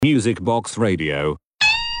Music Box Radio.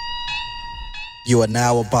 You are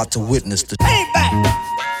now about to witness the Payback.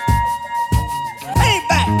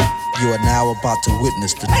 Payback. You are now about to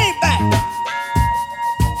witness the Payback.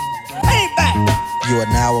 Payback. You are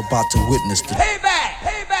now about to witness the Payback.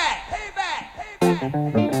 Payback.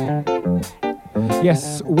 Payback.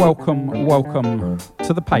 Yes, welcome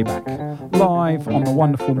to the Payback, live on the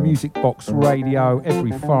wonderful Music Box Radio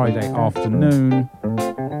every Friday afternoon.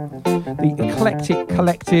 The Eclectic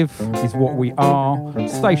Collective is what we are,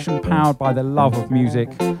 station powered by the love of music,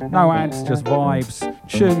 no ads, just vibes,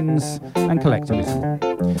 tunes and collectivism.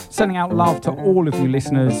 Sending out love to all of you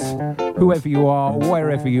listeners, whoever you are,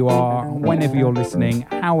 wherever you are, whenever you're listening,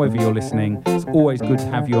 however you're listening. It's always good to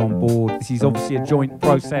have you on board. This is obviously a joint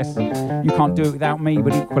process. You can't do it without me,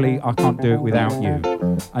 but equally I can't do it without you.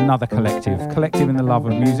 Another collective in the love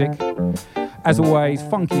of music. As always,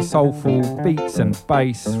 funky, soulful beats and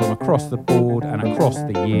bass from across the board and across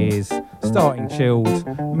the years, starting chilled,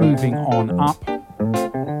 moving on up.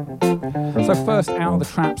 So first out of the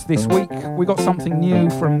traps this week, we got something new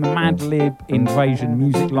from the Madlib Invasion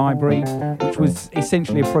Music Library, which was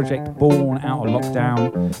essentially a project born out of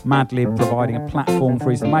lockdown. Madlib providing a platform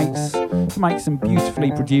for his mates to make some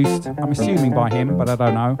beautifully produced, I'm assuming by him, but I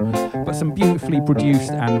don't know, but some beautifully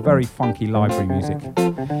produced and very funky library music.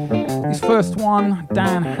 This first one,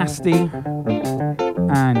 Dan Hasty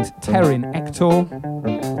and Terrin Ector.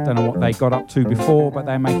 Don't know what they got up to before, but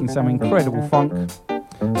they're making some incredible funk.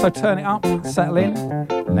 So turn it up, settle in,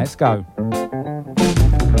 and let's go.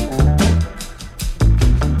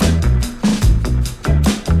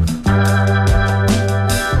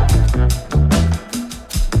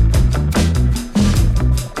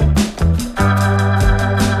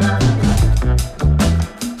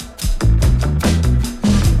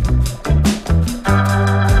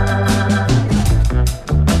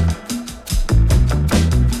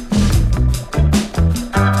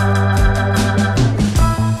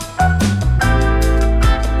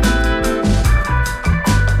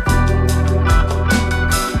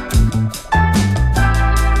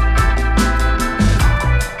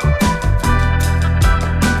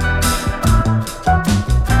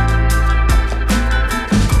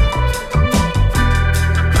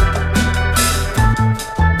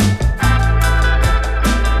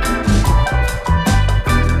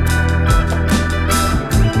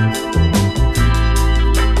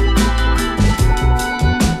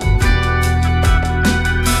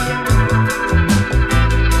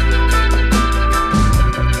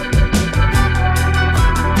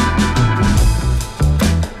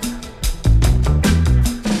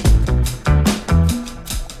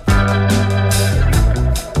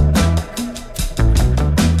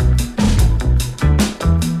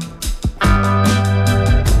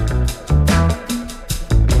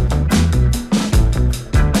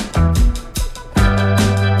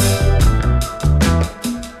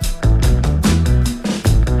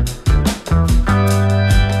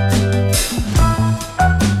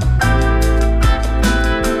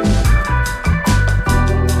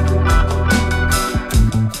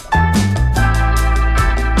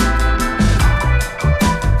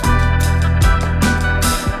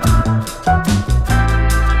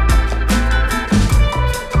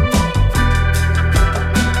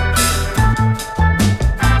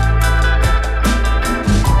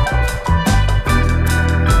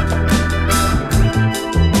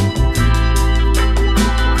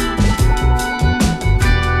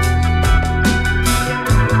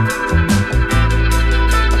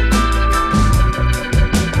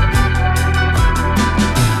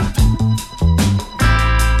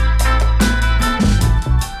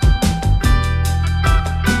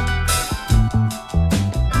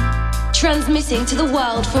 Transmitting to the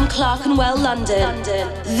world from Clerkenwell, London.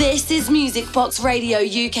 This is Music Box Radio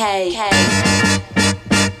UK.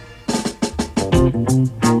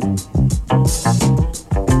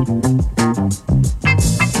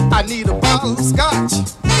 I need a bottle of scotch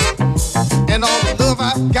and all the love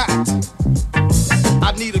I've got.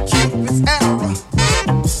 I need a Cupid's arrow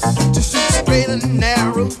to shoot straight and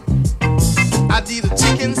narrow. I need a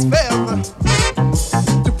chicken's feather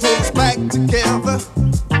to pull us back together.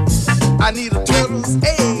 I need a turtle's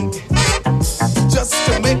egg just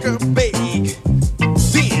to make her big.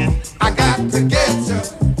 Then I got to get you.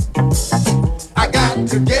 I got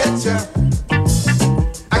to get you.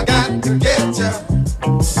 I got to get you.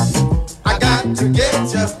 I got to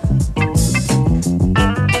get you.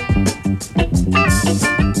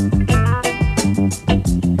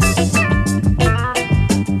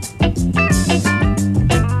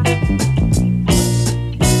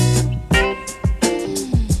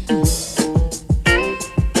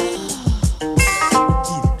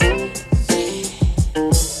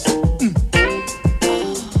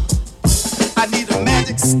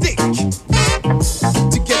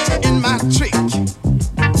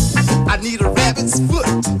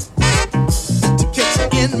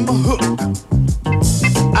 hook.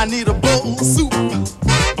 I need a bowl of soup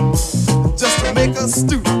just to make a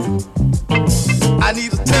stew. I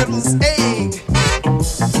need a turtle's egg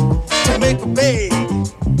to make a bed.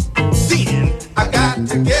 Then I got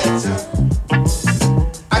to get ya.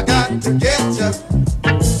 I got to get ya.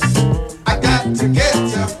 I got to get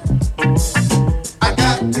ya. I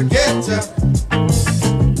got to get ya.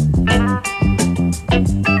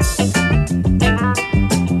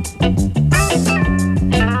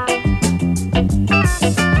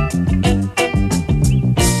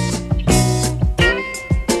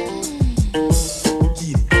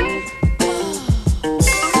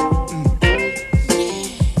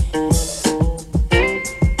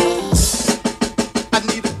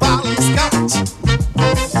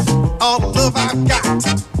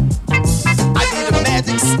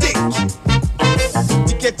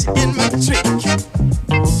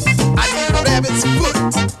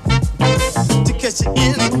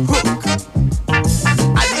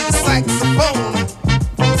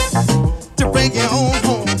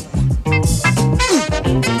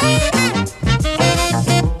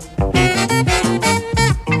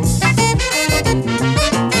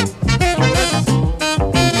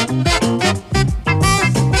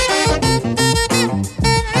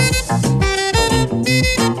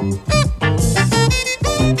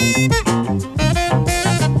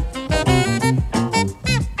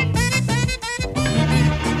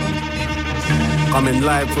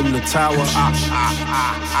 From the tower,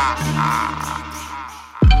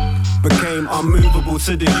 became unmovable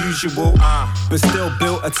to the usual, but still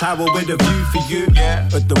built a tower with a view for you.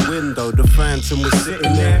 At the window, the phantom was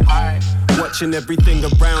sitting there, watching everything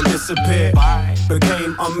around disappear.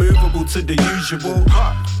 Became unmovable to the usual,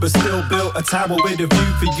 but still built a tower with a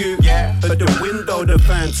view for you. At the window, the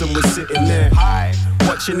phantom was sitting there,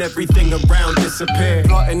 watching everything around disappear.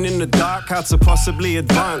 Plotting in the dark how to possibly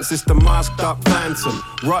advance. It's the masked up phantom,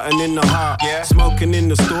 rotten in the heart. Smoking in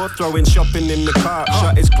the store, throwing shopping in the cart.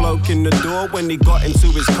 Shut his cloak in the door when he got into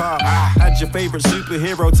his car. Had your favorite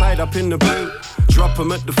superhero tied up in the boot. Drop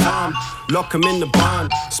him at the farm, lock him in the barn.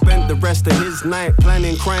 Spent the rest of his night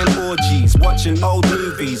planning crime orgies, watching old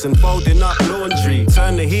movies and folding up laundry.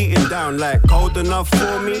 Turn the heating down like cold enough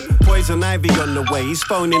for me. Poison ivy on the way, he's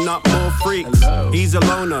phoning up more freaks. He's a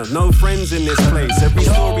loner, no friends in this place. Every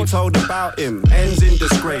story told about him ends in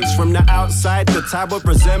disgrace. From the outside, the tower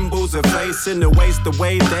resembles a face in the waste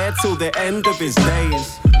away there till the end of his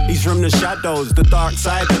days. He's from the shadows, the dark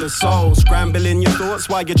side of the soul. Scrambling your thoughts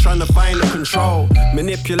while you're trying to find the control.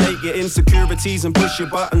 Manipulate your insecurities and push your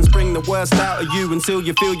buttons. Bring the worst out of you until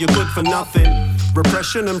you feel you're good for nothing.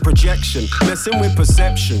 Repression and projection, messing with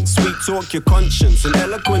perception. Sweet talk your conscience, an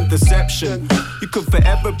eloquent deception. You could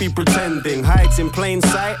forever be pretending, hides in plain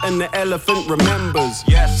sight and the elephant remembers.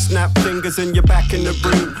 Snap fingers and you're back in the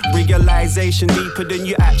room. Realization deeper than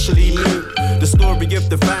you actually knew. The story of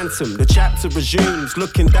the phantom, the chapter resumes.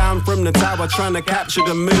 Looking down from the tower trying to capture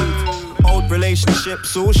the mood. Old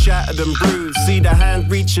relationships all shattered and bruised. See the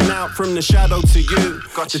hand reaching out from the shadow to you.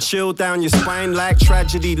 Got to chill down your spine like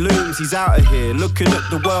tragedy looms. He's out of here looking at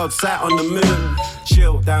the world sat on the moon.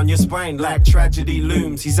 Chill down your spine like tragedy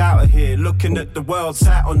looms. He's out of here looking at the world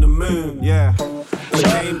sat on the moon.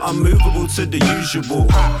 Became unmovable to the usual,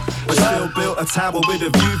 but still built a tower with a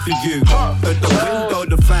view for you. At the window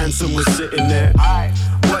the phantom was sitting there,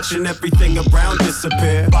 watching everything around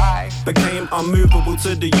disappear. Became unmovable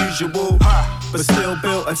to the usual, but still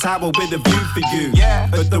built a tower with a view for you.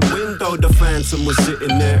 At the window the phantom was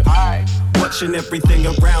sitting there, watching everything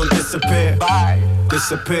around disappear.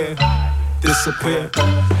 Disappear, disappear,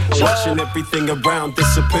 watching everything around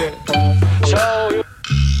disappear.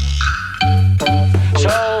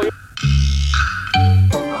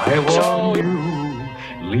 I warn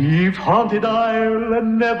you, leave haunted isle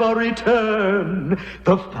and never return.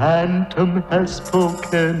 The phantom has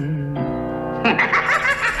spoken.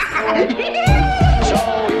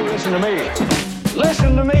 So you listen to me.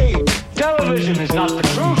 Listen to me. Television is not the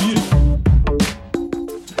truth.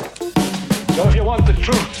 So if you want the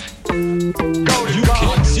truth, go to you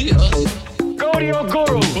God. Can't see us. Go to your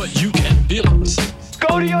guru. But you can feel us.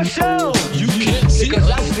 Go to yourself. You can't see because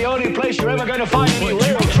us. that's the only place you're ever going to find any But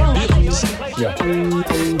real you truth.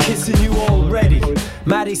 Kissing you already.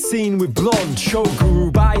 Maddie seen with blonde. Show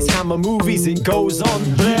guru buys Hammer movies, it goes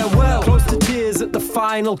on. Blair well. Close to tears at the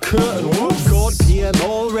final curtain. Whoops. God PM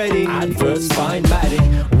already. Adverts find Maddie.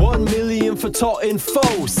 1 million for tot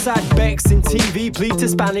info. Sad Becks in TV, plead to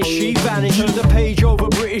Spanish, she vanished. Turn the page over,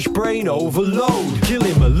 British brain overload. Kill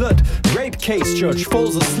him a lud, rape case judge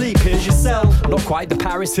falls asleep, here's your cell. Not quite the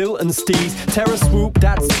Paris Hilton steez. Terror swoop,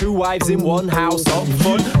 that's 2 wives in one house up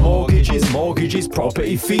front. Mortgages,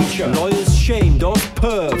 property feature. Lawyers shamed us,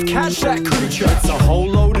 perv, catch that creature. It's a whole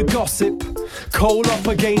load of gossip. Cold up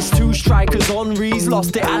against 2 strikers on Rees,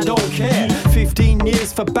 lost it, I don't care. 15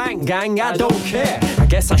 years for bank gang, I don't care. I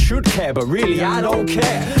guess I should care, but really I don't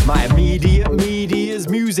care. My immediate media's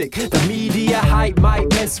music. The media hype might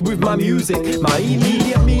mess with my music. My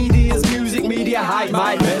immediate media's music. Media hype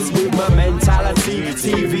might mess with my mentality.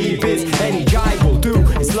 TV biz, any jive will do.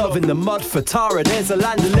 It's love in the mud for Tara. There's a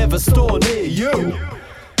land and leather store near you.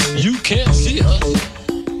 You can't see us,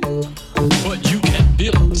 but you can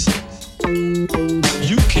feel us.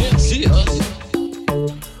 You can't see us,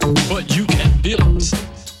 but you can feel us.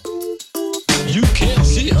 You can't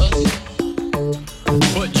see us,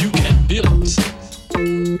 but you can feel us.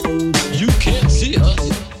 You can't see us,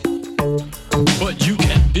 but you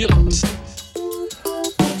can feel us.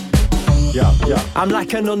 Yeah. I'm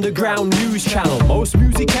like an underground news channel. Most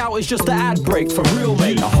music out is just an ad break for real,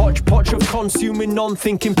 mate. A hodgepodge of consuming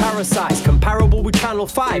non-thinking parasites, comparable with Channel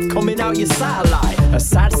 5 coming out your satellite. A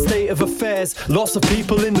sad state of affairs, lots of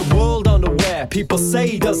people in the world unaware. People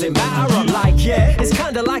say, does it matter? I'm like, yeah, it's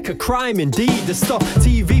kinda like a crime indeed. The stuff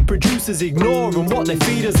TV producers ignore and what they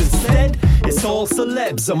feed us instead. It's all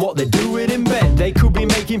celebs and what they do it in bed. They could be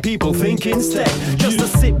making people think instead. Just to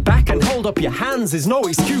sit back and hold up your hands is no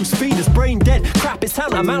excuse. Feed us brain dead. Crap, it's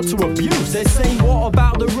tantamount to abuse. They say, what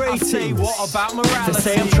about the ratings? I say, what about morality? They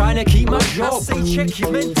say, I'm trying to keep my job. I say, check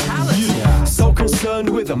your mentality. Yeah. So concerned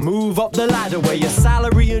with a move up the ladder where your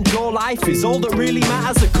salary and your life is all that really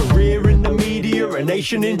matters. A career in the media, a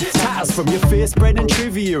nation in tatters from your fear spreading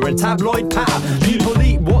trivia and tabloid patter. People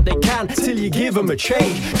eat what they can till you give them a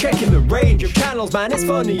change. Checking the range of channels, man, it's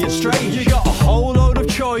funny and strange. You got a whole load of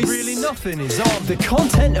choice. Really nothing is on. The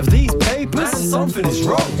content of these papers, man, something is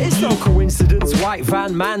wrong. It's no coincidence. White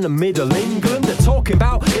van man and middle England. They're talking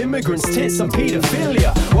about immigrants, tits and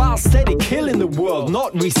paedophilia, while steady killing the world,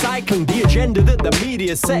 not recycling. The agenda that the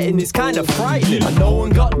media's setting is kind of frightening. And no one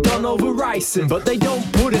got done over ricing, but they don't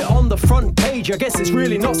put it on the front page. I guess it's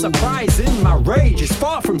really not surprising. My rage is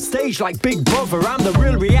far from stage like Big Brother. I'm the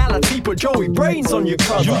real reality, put Joey Brains on your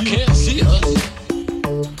cover. You can't see us,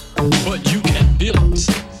 but you can feel us.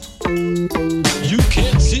 You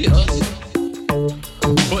can't see us,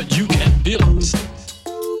 but you can feel us.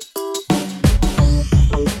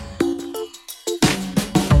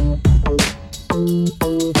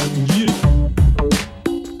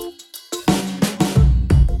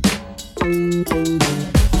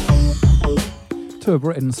 Two of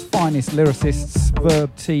Britain's finest lyricists,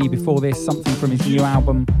 Verb T before this, something from his new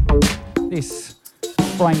album. This,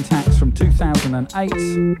 Brain Tax from 2008.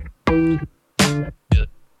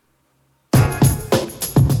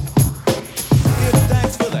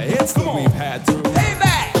 Hits that we've had through.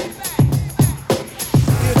 Payback!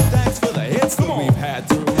 Give thanks for the hits that we've had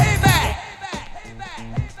through. Payback!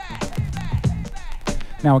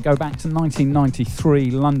 Now I go back to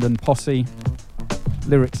 1993, London Posse.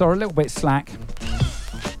 Lyrics are a little bit slack,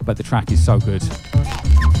 but the track is so good.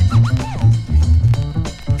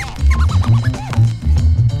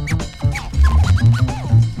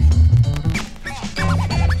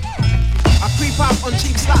 I creep up on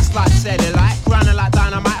cheap slots like cellulite, grinding like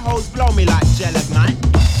dynamite, hoes blow me like gelignite.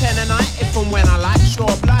 10 a night, if and when I like, sure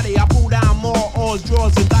bloody. I pull down more oars,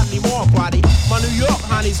 drawers than Dudley Moore, buddy. My New York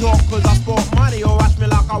honey's hawk cause I sport money, or watch me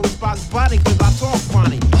like I was Bugs Bunny cause I talk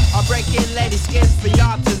funny. I break in lady skins for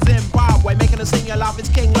yard to Zimbabwe, making her sing your love is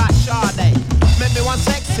king like Sade. Met me one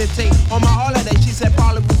sexy thing on my holiday, she said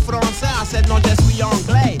parlez-vous français, I said non je suis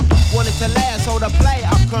anglais. Wanted to lay her, so the play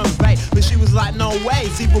I couldn't pay, but she was like no way,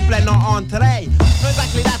 s'il vous plaît, no entree. Not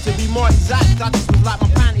exactly that to be more exact, I just was like my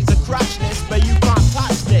panties are crushless, but you can't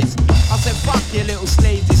touch this. I said fuck you little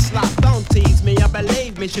sleazy slut, don't tease me, I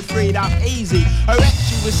believe me, she freed up easy. Her ex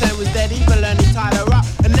she was saying was dead evil and he tied her up,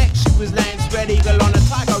 and next she was laying spread eagle on a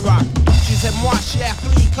tiger rock. She said moi cher,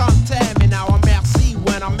 please come tell me now, I'm merci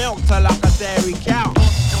when I milked her like a dairy cow.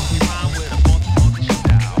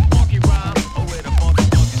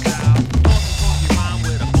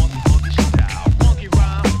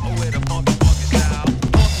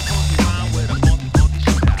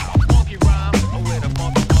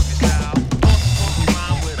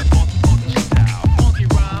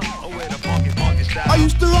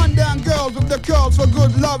 The curls for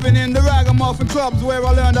good loving in the ragamuffin clubs where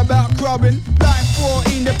I learned about crubbing. Line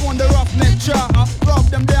 14 upon the roughneck charter,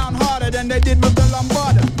 rubbed them down harder than they did with the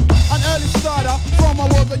Lombarda. An early starter, from I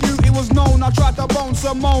was a youth, it was known. I tried to bone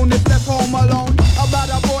Simone if left home alone. About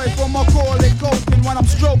a boy from Macaulay Culkin. When I'm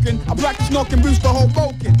stroking, I practice knocking Brewster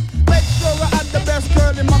Hoboken. Make sure I had the best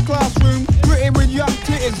girl in my classroom. Pretty with young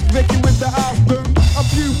titties, Vicky with the house boom. A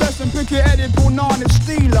few best and picky-headed punani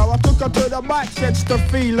stealer. I took her to the bike sets to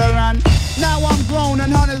feel her, and now I'm grown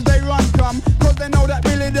and hunters they run come. Cause they know that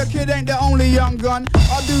Billy the Kid ain't the only young gun.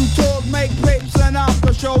 I do tours, make papes and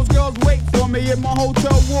after shows. Girls wait for me in my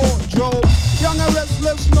hotel wardrobe. Young and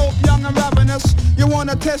restless, nope, young and ravenous. You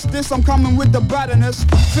wanna test this? I'm coming with the badness.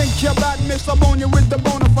 Think you're bad, miss, I'm on you with the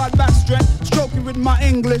bona fide back strength. Stroking with my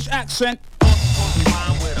English accent.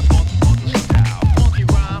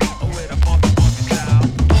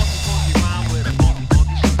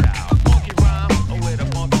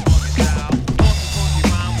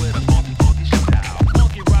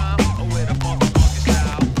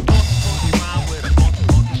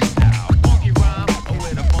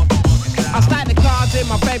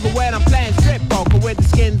 My favorite when I'm playing strip poker with the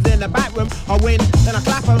skins in the back room. I win, then I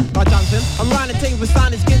clap them by Johnson. I'm running things with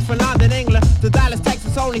signing skins from London, England to Dallas,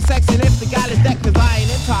 Texas. Only sexy if the gal is dead, cause I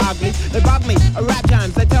ain't into ugly. They bug me, I rap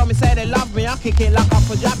jams. They tell me, say they love me. I kick it like I'm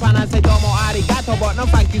from Japan and say domo arigato, but no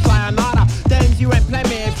thank you, sayonara. Dames, you ain't play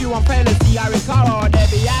me if you want fantasy. I Ricardo or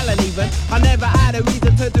Debbie Allen even. I never had a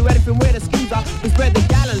reason to do anything with a skeezer. We spread the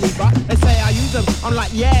gallon lever. They say I use them. I'm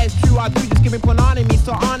like, yeah, it's true, I do. Just give me punani, me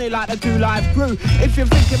so honey like the 2 Live crew. If you're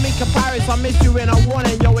thinking me Paris, I miss you in a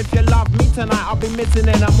warning. Yo, if you love me tonight, I'll be missing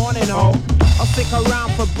in the morning. Oh, I'll stick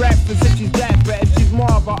around for breakfast if she's dead. But if she's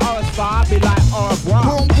more of a horror star, I'll be like, au revoir.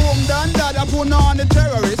 Boom, boom, done that, I put on the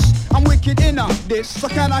terrorists. I'm wicked in this, so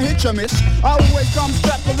can I hit you, miss? I always come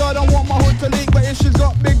strapped cause I don't want my hood to leak. But if she's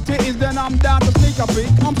got big titties, then I'm down to sneak a peek.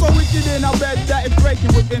 I'm so wicked in a bed that it's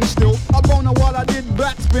breaking within still. I don't know what I did,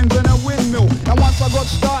 backspins and a windmill. And once I got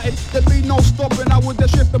started, there'd be no stopping. I would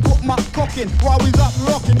just shift to put my cock in while we's up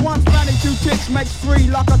rocking. One fanny, 2 tits makes 3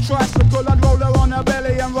 like a tricycle. I'd roll her on her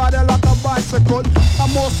belly and ride her like a bicycle.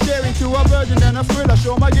 I'm more scary to a virgin than a thriller.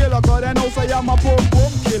 Show my giller, cause then also I'm a boom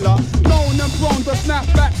boom killer. Known and prone to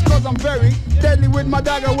snapbacks cause I'm very deadly with my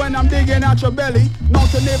dagger when I'm digging out your belly. Not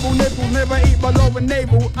to nibble nipples, never eat below the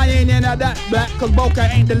navel. I ain't into that back cause Boca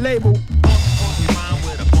ain't the label.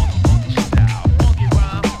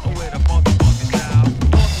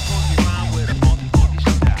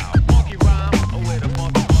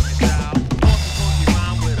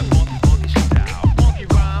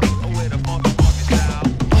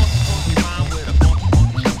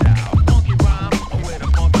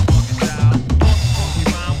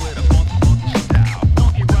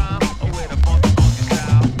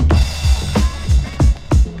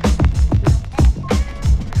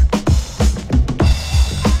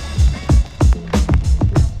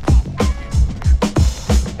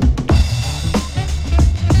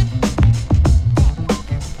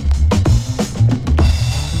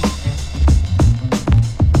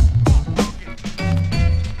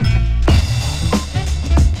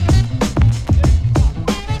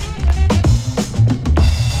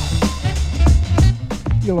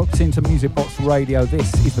 Into Music Box Radio.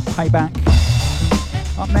 This is the Payback.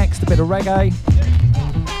 Up next, a bit of reggae.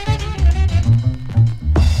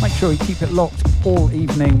 Make sure you keep it locked all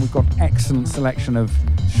evening. We've got an excellent selection of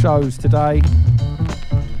shows today.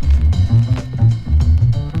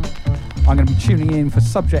 I'm going to be tuning in for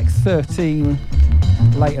Subject 13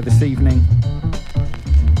 later this evening.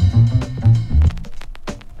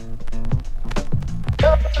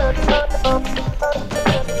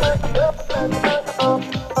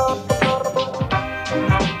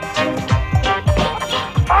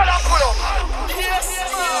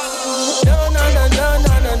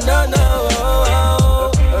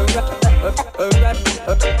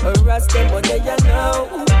 Them what they know,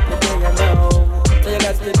 so you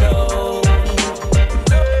got to know.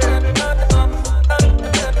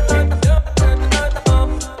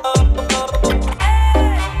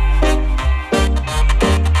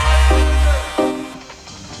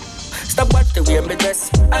 Stop watch the way me dress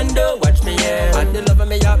and don't watch me, yeah. And the love of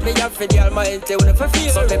me up for the almighty. When if I feel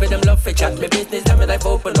so maybe them love for chat me business, them life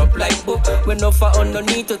open up like book. When no for on no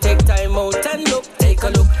need to take time out and look. Take a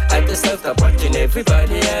look at yourself, stop watching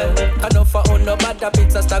everybody else. Enough for on no bad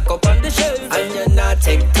habits are stuck up on the shelf. And you not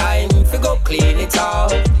take time to go clean it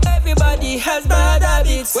out. Everybody has bad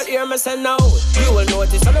habits. Well, hear me say now, you will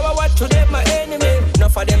notice all about what to them my enemy.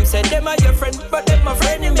 Enough of them say them are your friend, but them my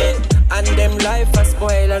frenemy. And them life are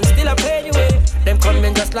spoiled and still a play anyway. Them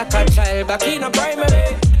coming just like a child back in a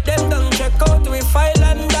primary. Them don't check out with file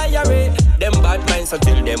and diary. Them bad minds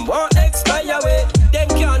until them won't expire way. Them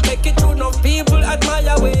can't take it through, no people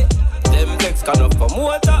admire way. Them text can up for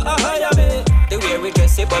motor a higher way. The way we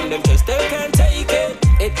dress it on them chest, they can't take it.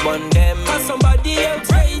 It one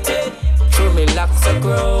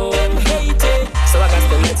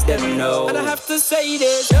lets them know. And I have to say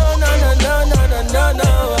this, no, no, no, no, no, no, no, no.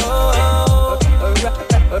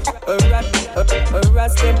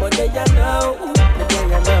 Harass them, but they you know,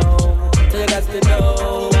 so you got to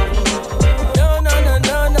know. No, no, no,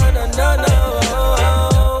 no, no, no, no, no.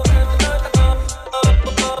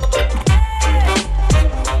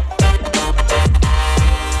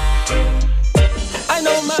 I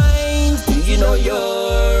know mine, you know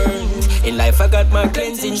yours. In life I got my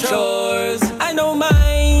cleansing chores. I know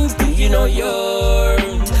mine, you know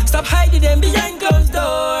yours. Stop hiding them behind closed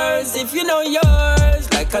doors. If you know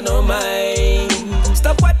yours, like I know mine.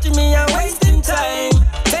 Stop watching me and wasting time.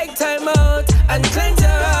 Take time out and cleanse your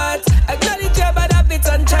heart. Acknowledge your bad habits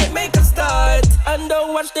and try make a start. And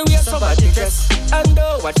don't watch the way somebody dress. And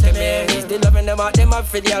don't watch them hair. He's still loving them out. Them up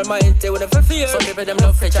for the almighty with a fear. Some people them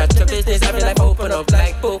love for chat your business. Having life open up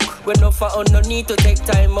like book. With no for on, no need to take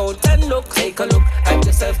time out and look. Take a look at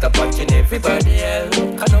yourself. Stop watching everybody else.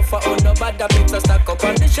 Can no for on, no bad habits. Stack up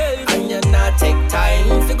on the shelf. And you not take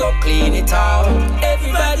time to go clean it out.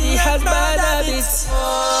 Everybody has bad habits.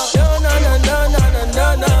 No, no, no, no, no, no,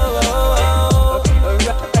 no, no.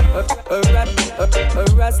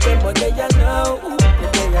 Harass them, but they you know.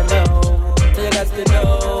 They you know. So you got to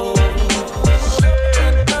know.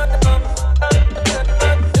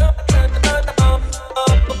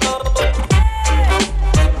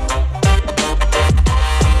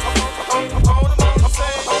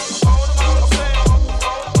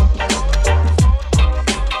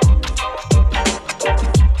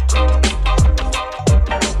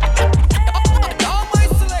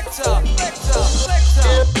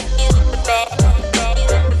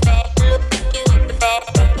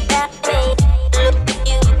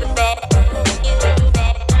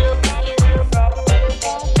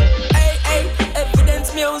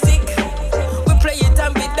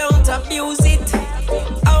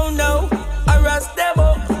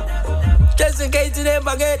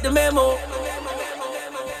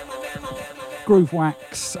 Groove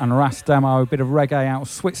Wax and Ras Demo, a bit of reggae out of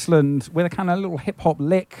Switzerland with a kind of little hip hop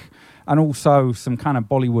lick and also some kind of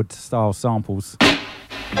Bollywood style samples.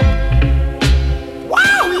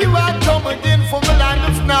 Wow, you are come again from the land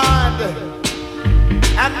of Nod.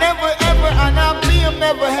 And never ever, and I'll be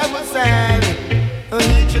never ever sad.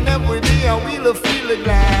 Each and every day I will feel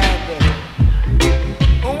glad.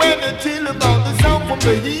 When I tell about the sound from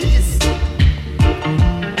the east.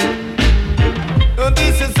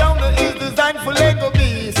 This is sound that is designed for Lego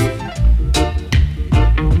bees.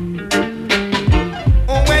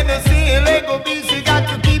 When you see a Lego bees, you got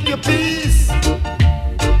to keep your peace.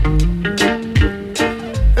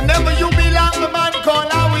 Never you belong, the man call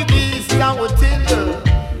out with these. I will tell you.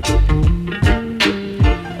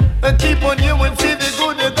 And keep on you and see the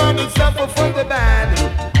good, you're gonna suffer for the bad.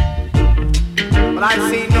 But I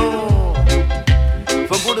say no.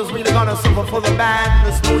 For good is really gonna suffer for the bad.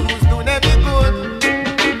 There's no use doing any good.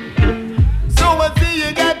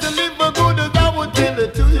 You got to live for good as I would tell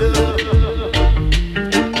it to you.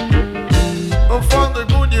 For the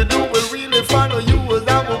good you do will really follow you as I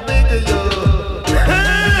will beg you.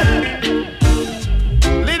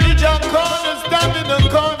 Little John Corner standing in the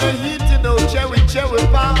corner eating no cherry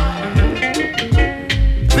pie.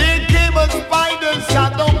 There came a spider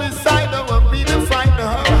sat on beside her and really frightened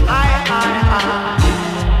her. High.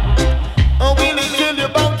 Oh, will he tell you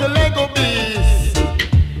about the Lego bees?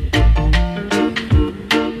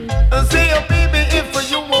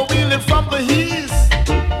 From the east,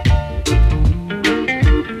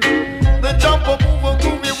 the jumper mover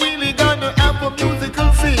movie really gonna have a musical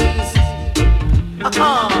feast. When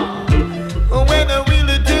I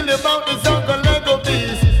really tell you about the song of Lego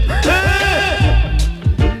bees,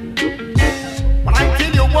 when I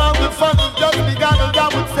tell you one, the fun is just begun, as I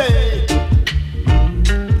would say.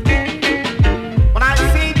 When I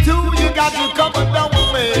say two, you got to come down with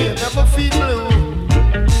me, never feel blue.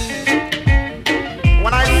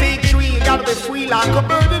 When I say gotta be free like a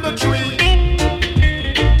bird in a tree.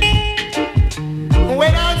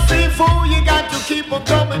 When I say four, you got to keep on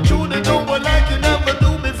coming through the door like you never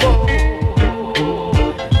do before.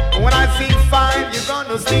 When I say five, you're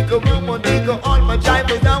gonna stick around one nigga on my jive,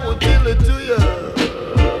 but I will tell it to you.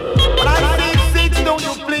 When I say six, don't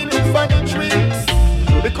you play no funny tricks,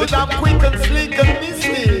 because I'm quick and slick and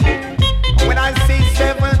mystic. When I say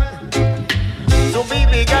seven, so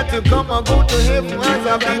baby got to come and go to heaven as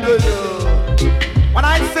a bigger you. When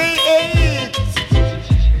I say eight,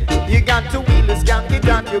 you got to wheel this skank it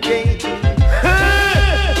on your gate.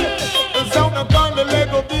 The sound of all the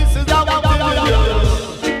Lego pieces I want to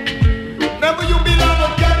you. Never you be like a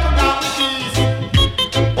cat on the keys.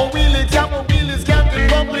 Oh wheel it down, oh wheel it skank it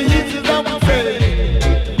from the east is our fate.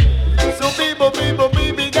 So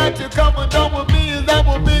baby,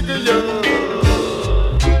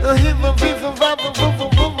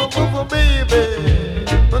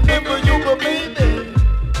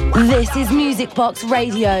 This is Music Box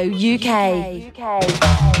Radio UK.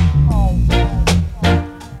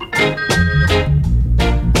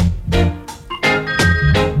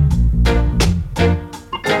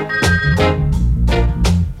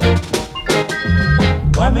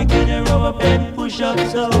 Why make it a rubber band push up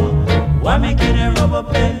so? Why make it a rubber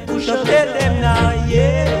band push up? Tell them now,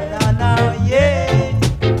 yeah, now, yeah,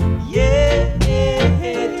 yeah,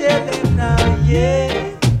 yeah. Tell them now,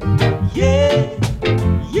 yeah, yeah,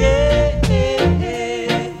 yeah, yeah.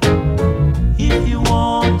 If you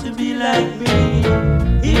want to be like me,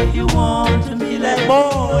 if you want to be like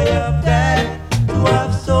boy, I've got to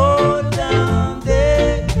have soul down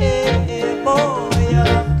there, boy,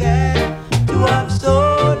 I've got to have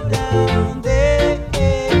soul down there.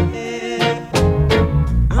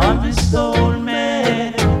 I'm the soul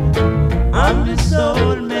man, I'm the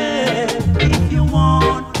soul man. If you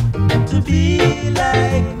want to be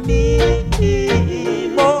like me,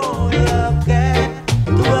 boy, I've got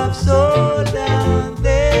to have soul down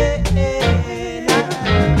there.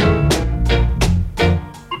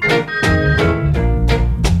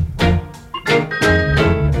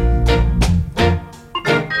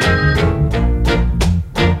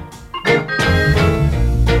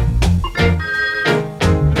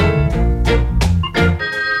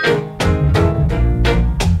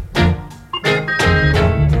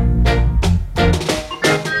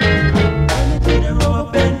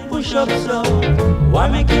 Why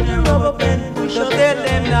make it a rubber band push up? Tell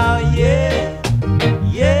them now, yeah,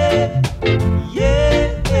 yeah,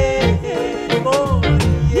 yeah, yeah, boy,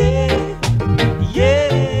 yeah, yeah,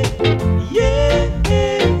 yeah,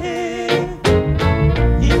 yeah.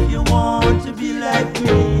 If you want to be like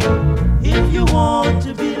me, if you want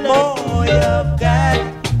to be like boy, I've got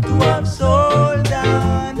to have soul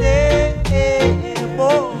down there,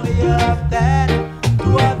 boy, I've got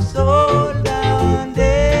to have soul down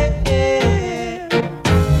there.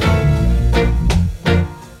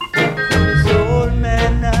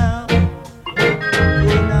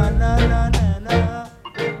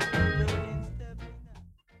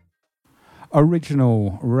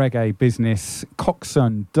 Original reggae business,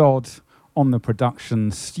 Coxon Dodd on the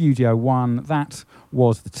production, Studio One. That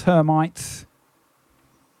was the Termites.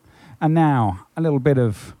 And now a little bit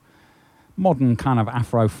of modern kind of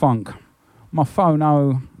Afro funk.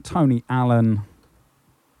 Mofono, Tony Allen.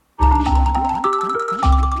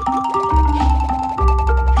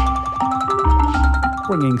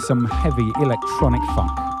 Bringing some heavy electronic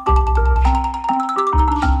funk.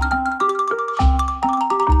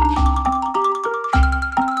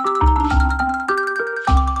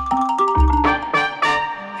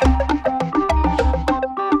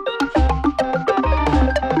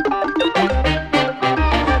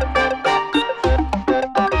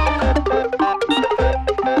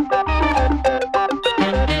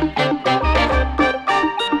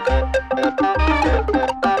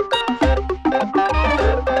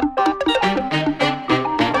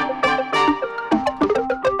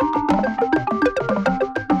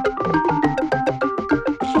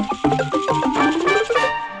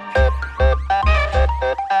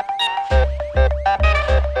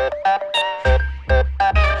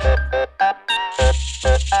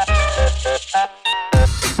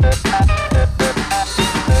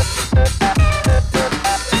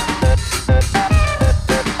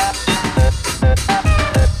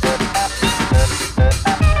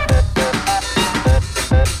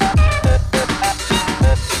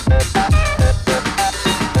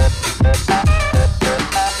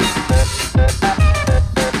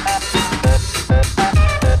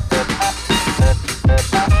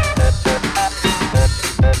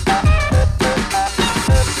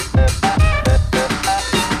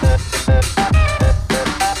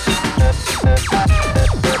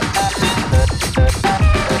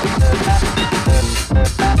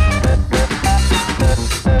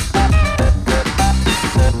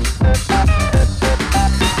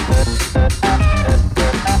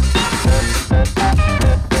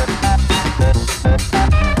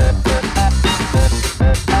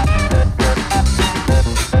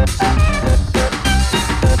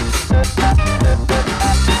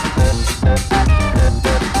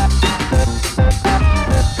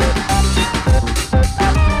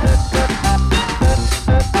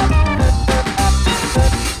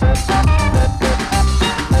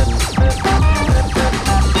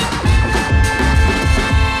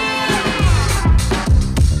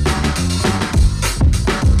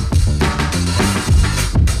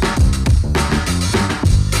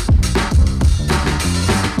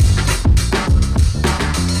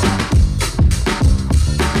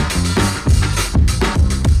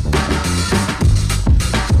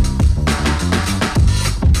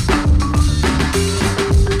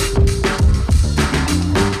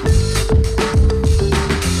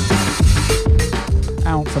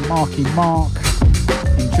 Lucky Mark.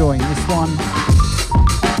 Enjoying this one.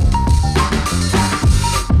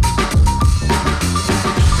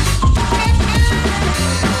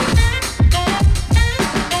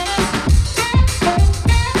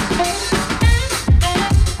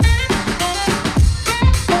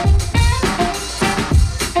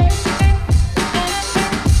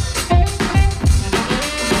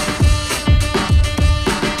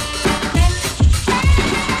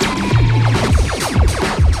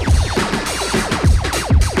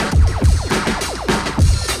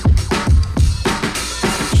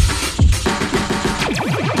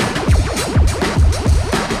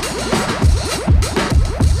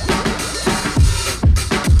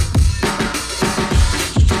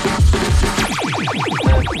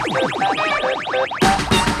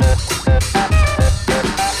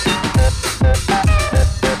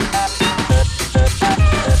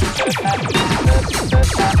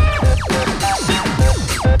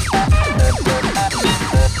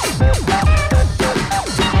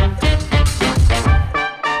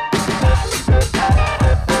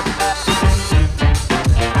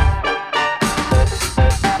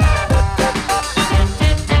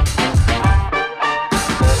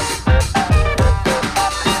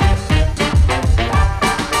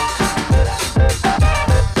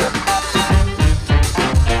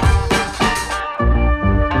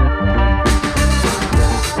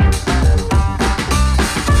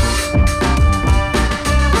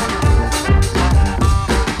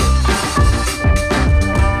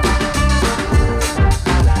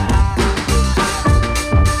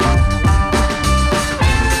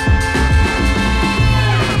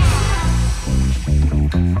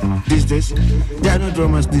 There are no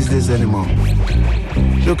drummers these days anymore.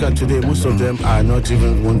 Look at today, most of them are not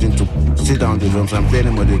even wanting to sit down the drums and play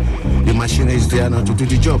anymore. The machine is there now to do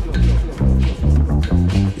the job.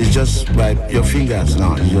 It's just by your fingers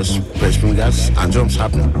now. You just press fingers and drums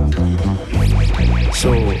happen.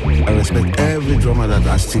 So I respect every drummer that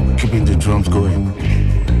are still keeping the drums going.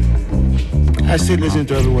 I still listen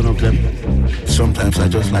to every one of them. Sometimes I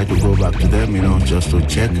just like to go back to them, just to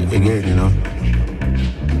check again,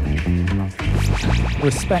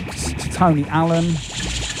 Respect to Tony Allen,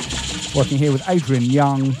 working here with Adrian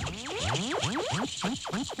Young.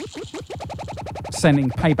 Sending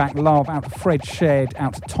Payback love out to Fred Shed,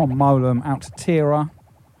 out to Tom Molam, out to Tira.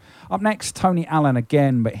 Up next, Tony Allen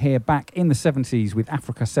again, but here back in the 70s with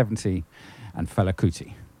Africa 70 and Fela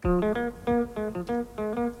Kuti.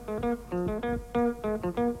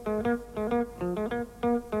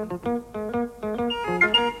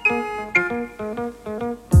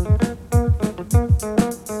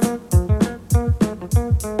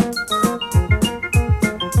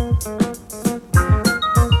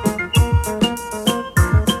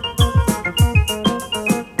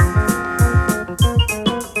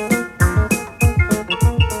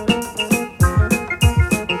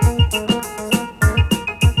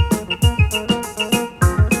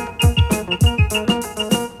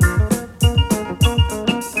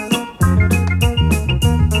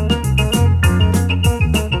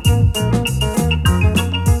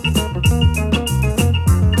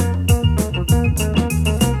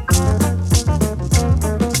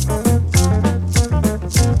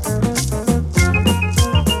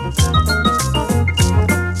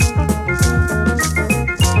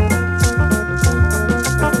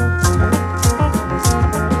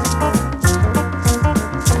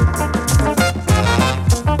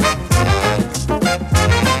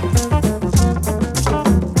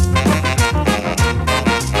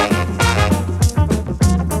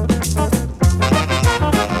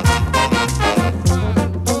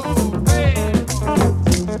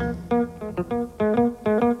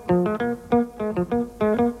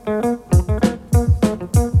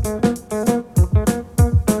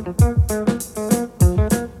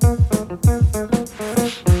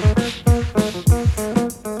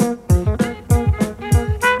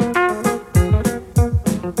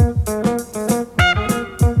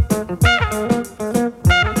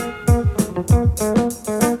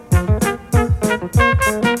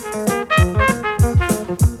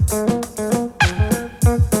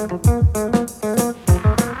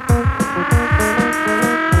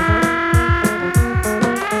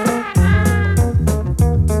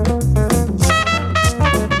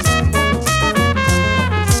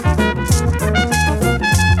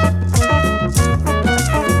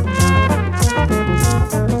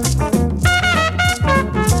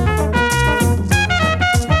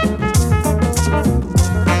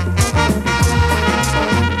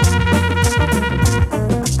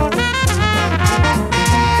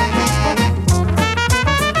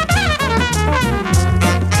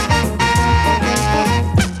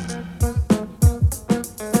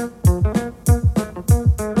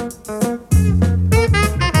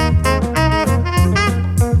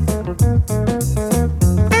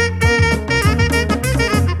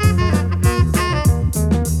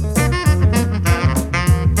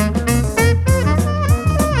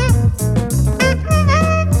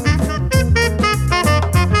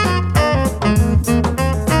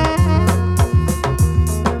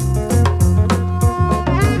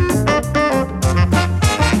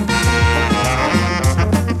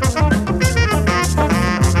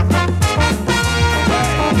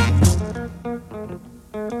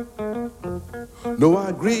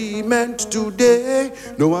 agreement today,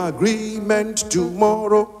 no agreement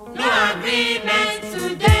tomorrow. No agreement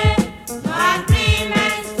today, no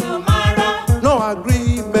agreement tomorrow. No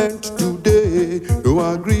agreement today, no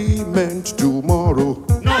agreement tomorrow.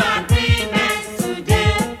 No agreement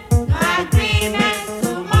today, no agreement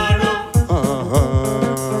tomorrow.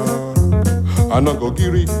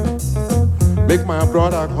 Anagogiri, make my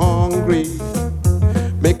brother hungry.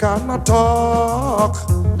 Make her not talk.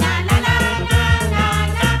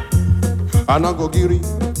 Anagogiri,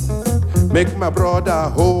 make my brother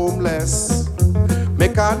homeless.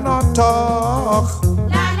 Make her not talk.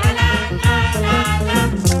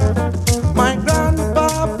 My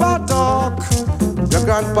grandpapa talk. Your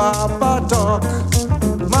grandpapa talk.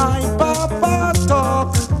 My papa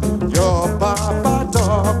talk. Your papa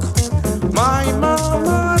talk. My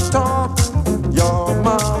mama talk. Your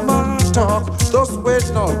mama talk. Those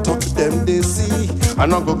words not talk them they see.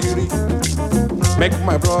 Anagogiri, make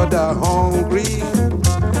my brother hungry.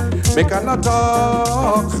 Make her not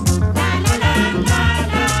talk.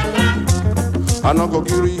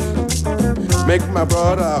 Anagogiri, make my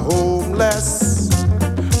brother homeless.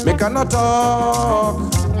 Make her not talk.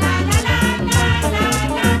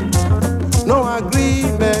 No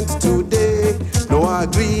agreement today, no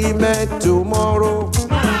agreement tomorrow.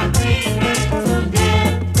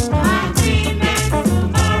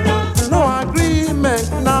 No agreement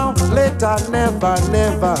now, later, never,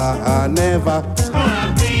 never, never.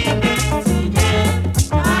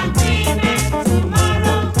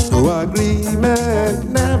 No agreement,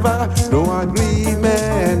 never. No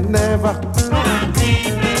agreement, never.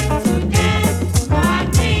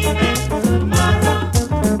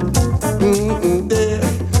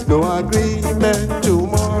 No agreement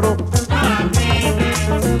tomorrow.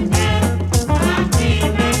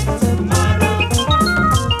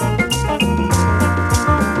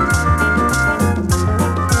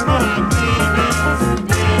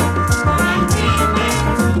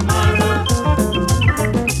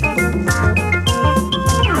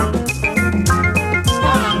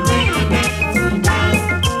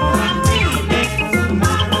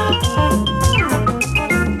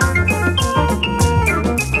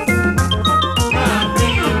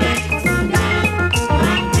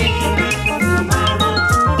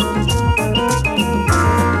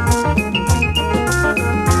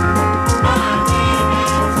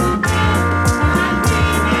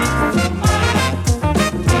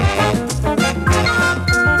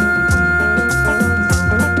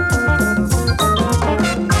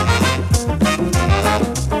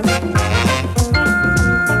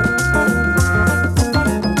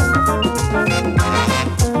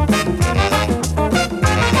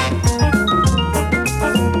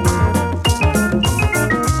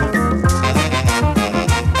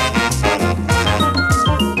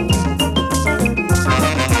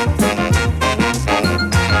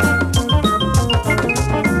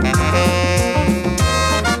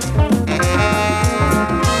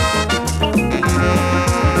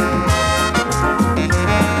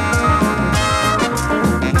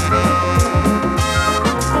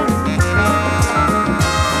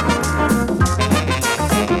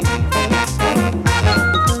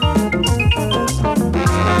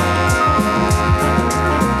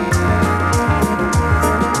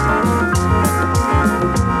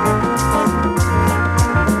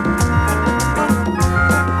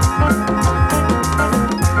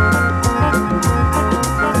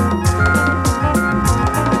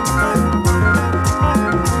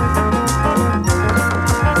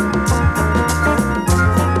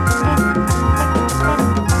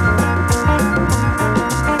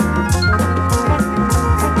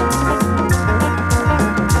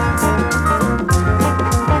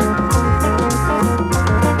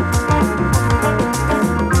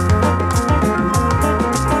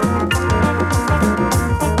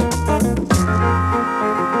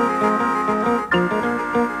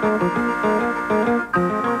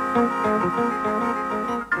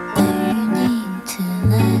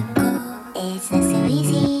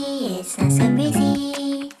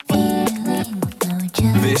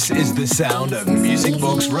 This is the sound of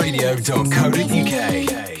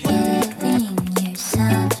musicboxradio.co.uk.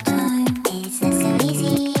 Slower,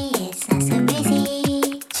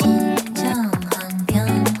 faster.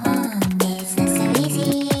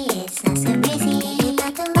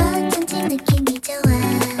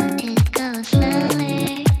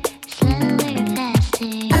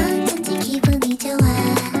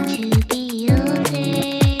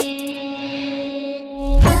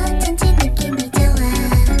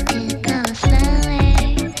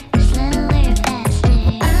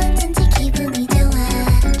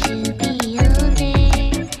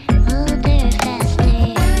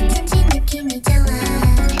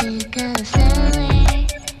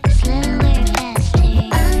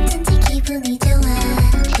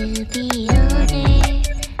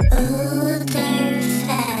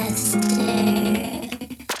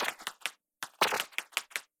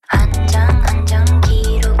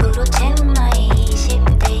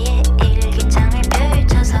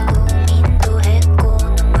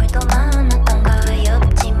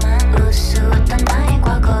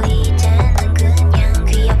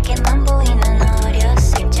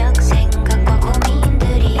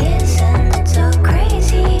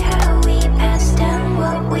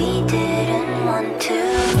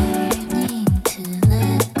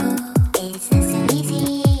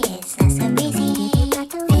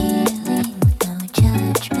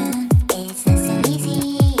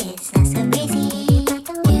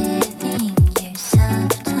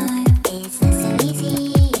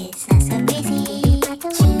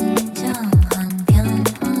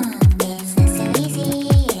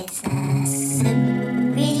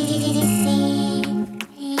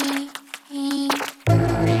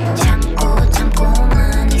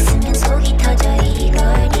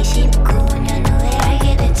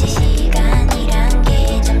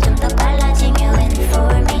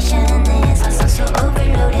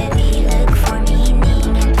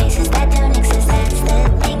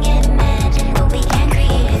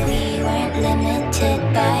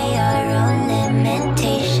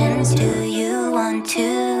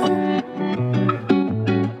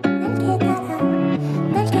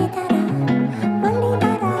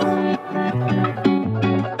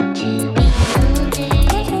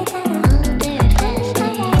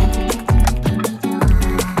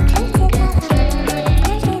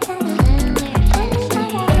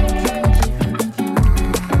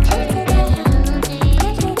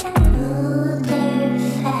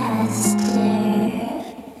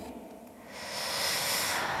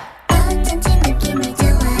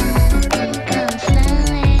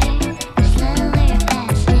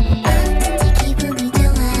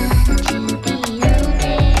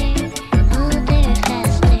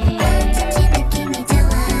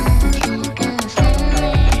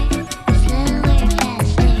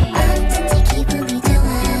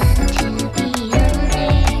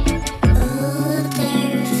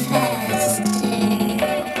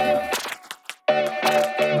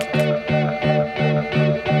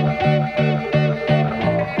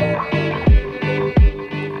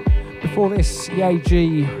 Travis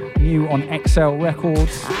Yeji, new on XL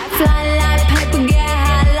Records. Fly like paper, get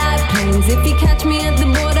high like planes. If you catch me at the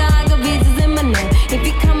border, I got visas in my name. If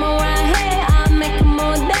you come around here, I'll make them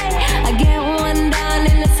all day. I get one down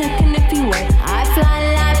in a second if you wait. I fly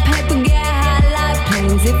like paper, get high like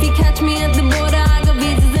planes. If you catch me at the border, I got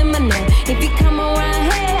visas in my name. If you come around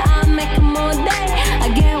here, I'll make them all day. I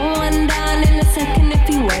get one down in a second if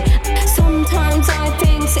you wait. Sometimes I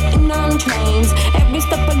think sitting on trains. Every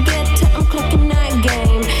step I get to, I'm clocking that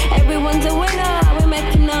game. Everyone's a winner, we're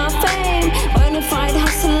making our fame. Bonafide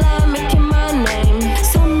hustler, making my name.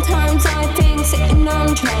 Sometimes I think sitting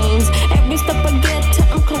on trains. Every step I get to,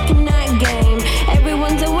 I'm clocking that game.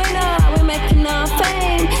 Everyone's a winner, we're making our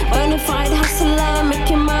fame. Bonafide hustler,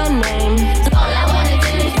 making my name. All I wanna do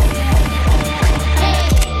is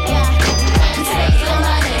take your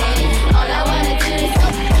money. All I wanna do is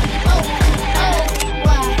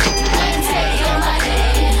take your money.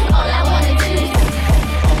 All I wanna do is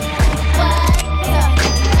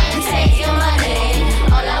take your money.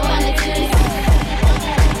 All I wanna do is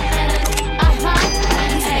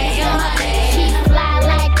take your money. She fly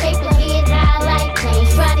like paper, get high like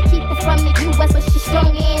planes. Try to keep her from the US, but she's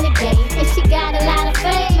stronger in the game. And she got a lot of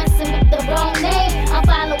fame, messing with the wrong name. I'm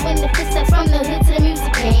following the footsteps from the hood to the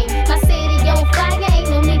music game. My city on fire, ain't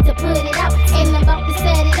no need to put it out. And I'm about to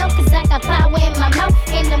set it up, cause I got power in my mouth.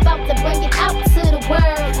 And I'm about to bring it out to the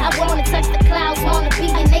world. I wanna touch the clouds, wanna be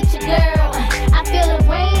a nature girl. I feel the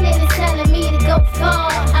rain and it's telling me to go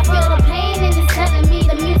far. I feel the pain and it's telling me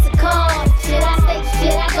the music call. Should I stay,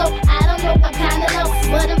 should I go? I don't know, I'm kinda lost.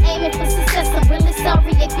 But I'm aiming for success, I'm really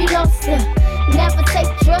sorry if you lost her. Never take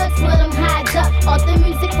drugs with them hides up. All the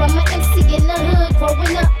music from an MC in the hood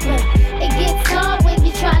growing up. It gets hard when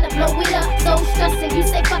you try to blow it up. So stressing, you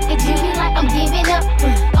say fuck it, you be like I'm giving up.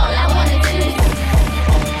 All I wanna do is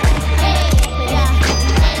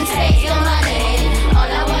take your money.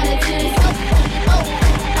 All I wanna do is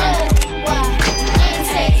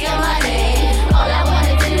take your money. All I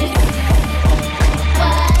wanna do is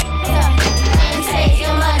take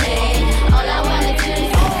your money. All I wanna do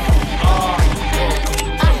is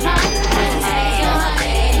take your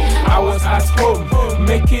money. I was at home,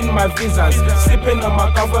 making my visas, sipping on my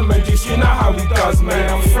government juice, you know how it does, man.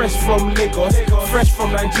 I'm fresh from Lagos, fresh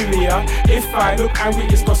from Nigeria. If I look angry,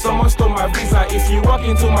 it's cause someone stole my visa. If you walk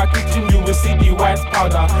into my kitchen, you will see the white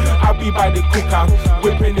powder. I'll be by the cooker,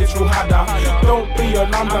 whipping it through harder. Don't be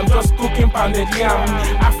alarmed, I'm just cooking pounded yam.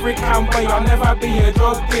 African boy, I'll never be a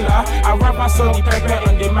drug dealer. I rather sell the pepper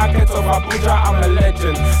in the market of Abuja. I'm a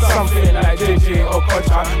legend, something like JJ or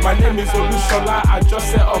Kocha. My name is Olushola, I just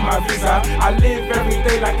set on my visa. I live every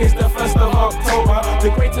day like it's the 1st of October. The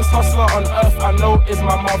greatest hustler on earth I know is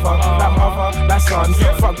my mother. That mother, that son,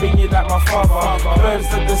 fuck being you like my father.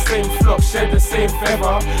 Birds of the same flock, share the same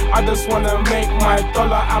feather. I just wanna make my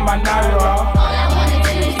dollar and my naira. All I wanna do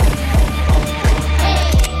is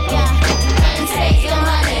take your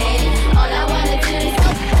money. All I wanna do is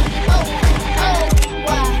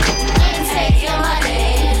take your money.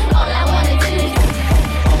 All I wanna do is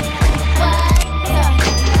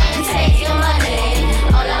take your money.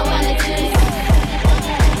 All I wanna do is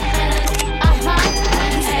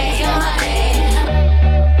take your money.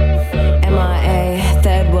 MIA,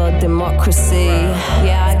 third world democracy.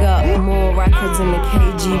 Yeah, I got more records in the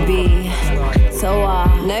KGB. So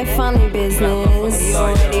no funny business. You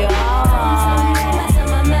already are.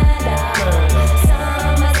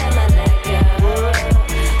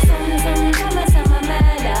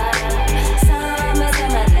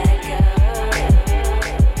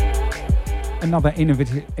 Another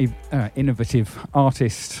innovative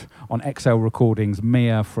artist on XL Recordings,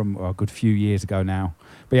 Mia, from a good few years ago now.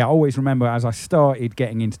 But yeah, I always remember as I started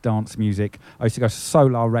getting into dance music, I used to go to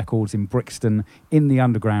Solar Records in Brixton, in the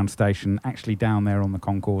Underground station, actually down there on the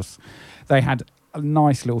concourse. They had a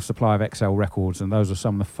nice little supply of XL records, and those are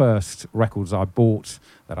some of the first records I bought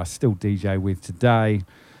that I still DJ with today.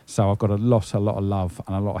 So I've got a lot of love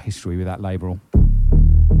and a lot of history with that label.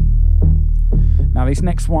 Now this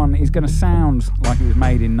next one is going to sound like it was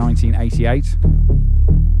made in 1988.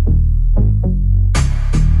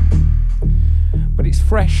 But it's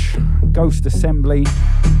fresh, Ghost Assembly,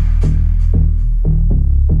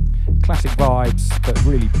 classic vibes, but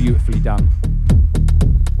really beautifully done.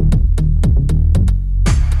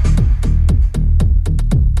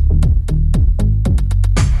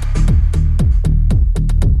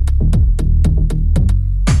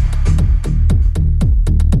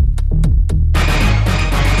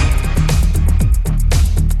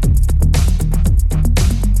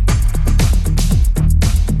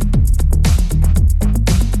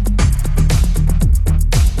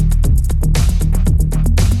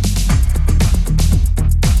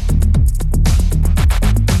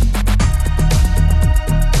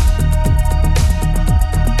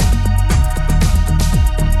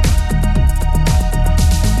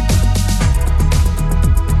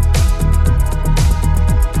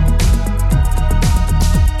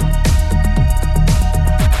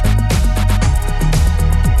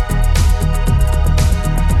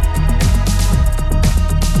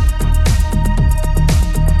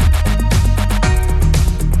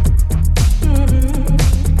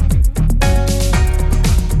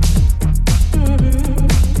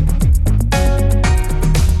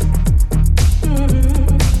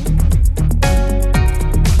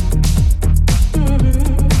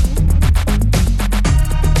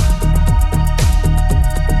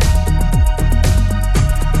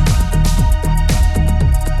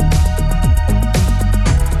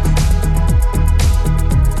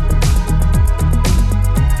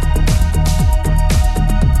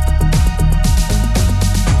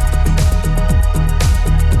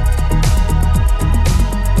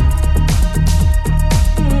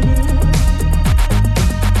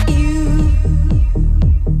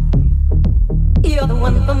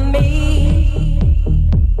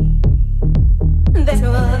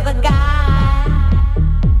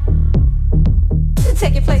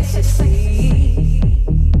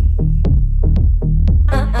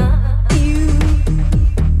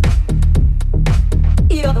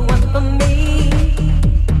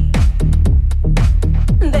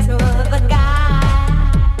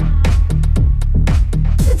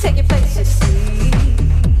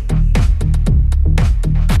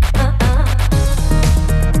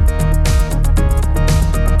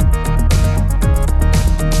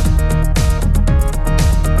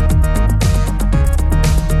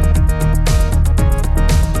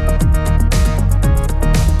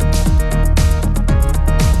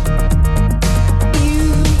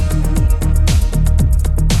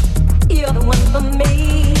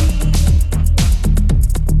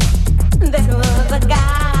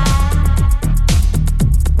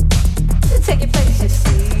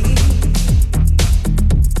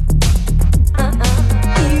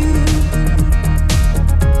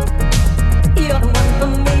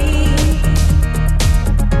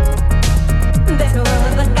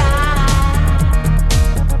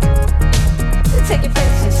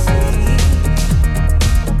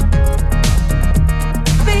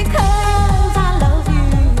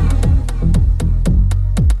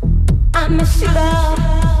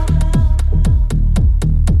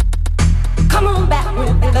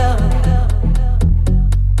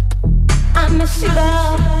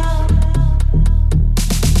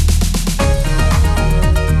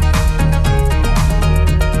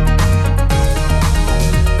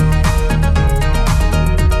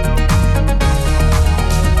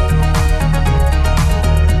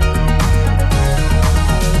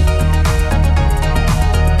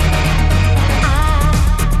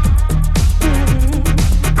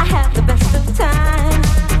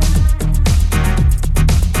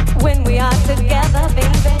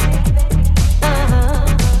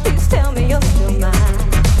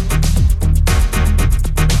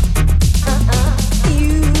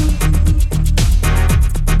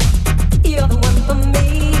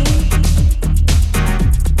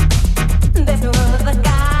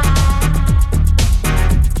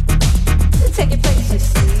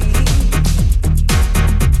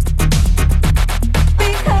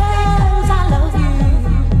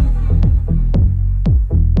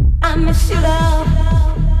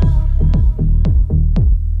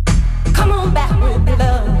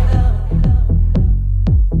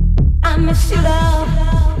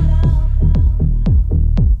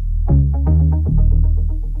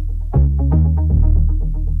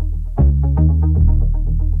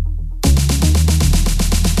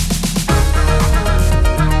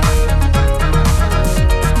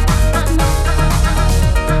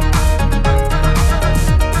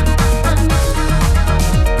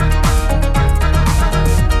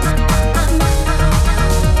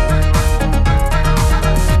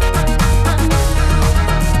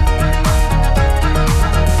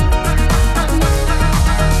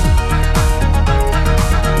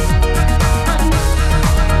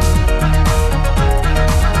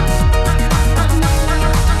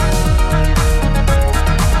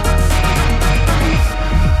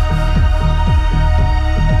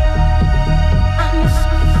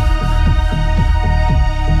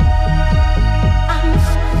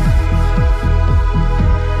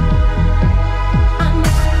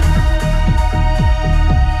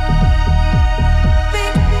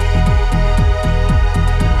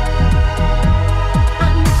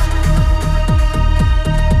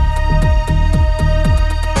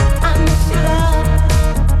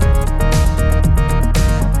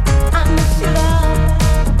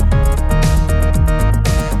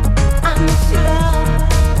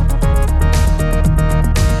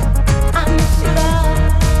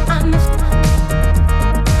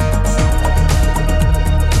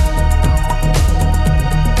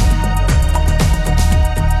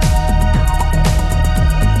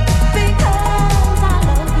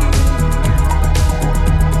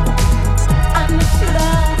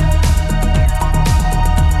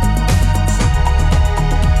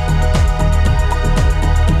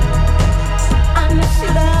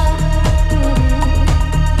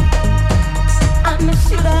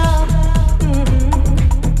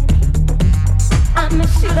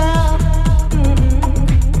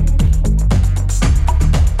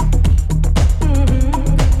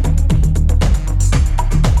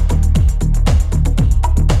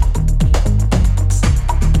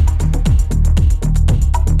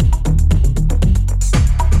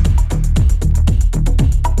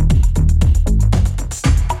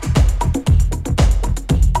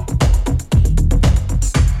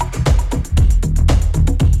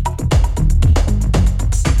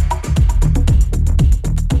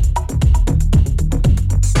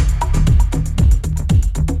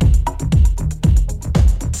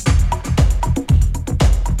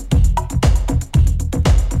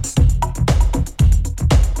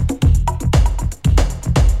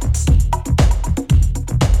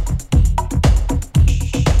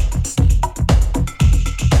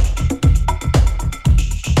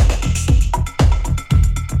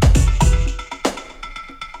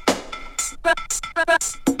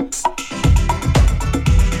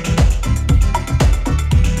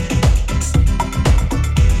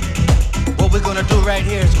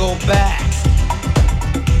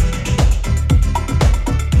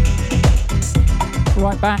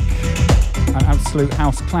 Right back, an absolute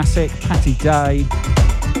house classic, Patty Day,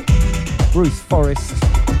 Bruce Forrest,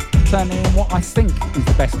 turning in what I think is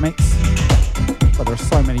the best mix, but there are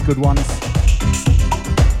so many good ones.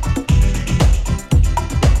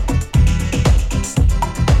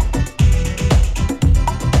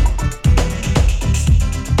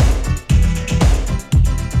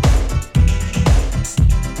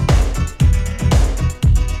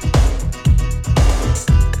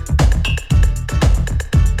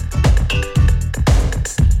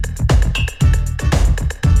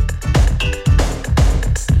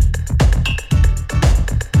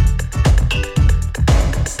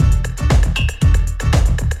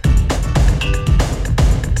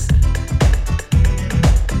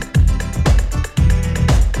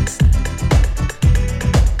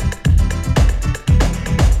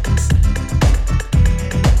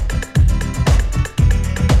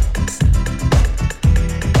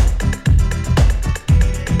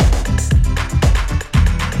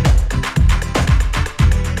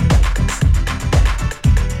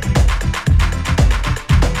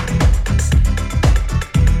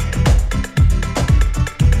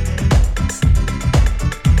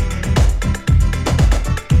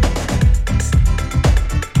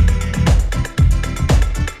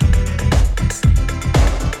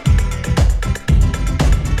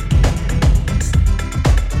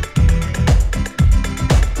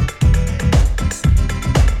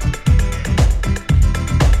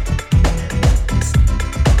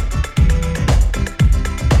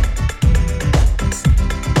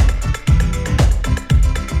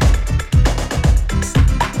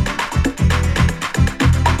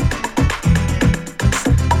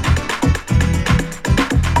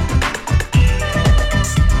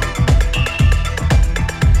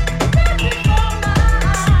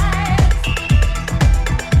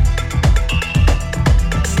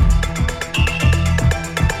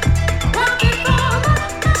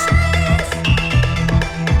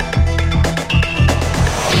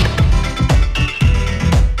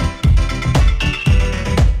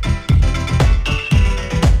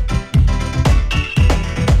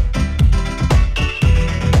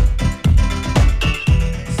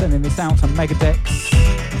 Megadex,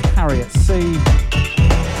 Harry at Sea,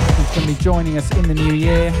 who's going to be joining us in the new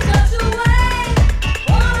year. I'm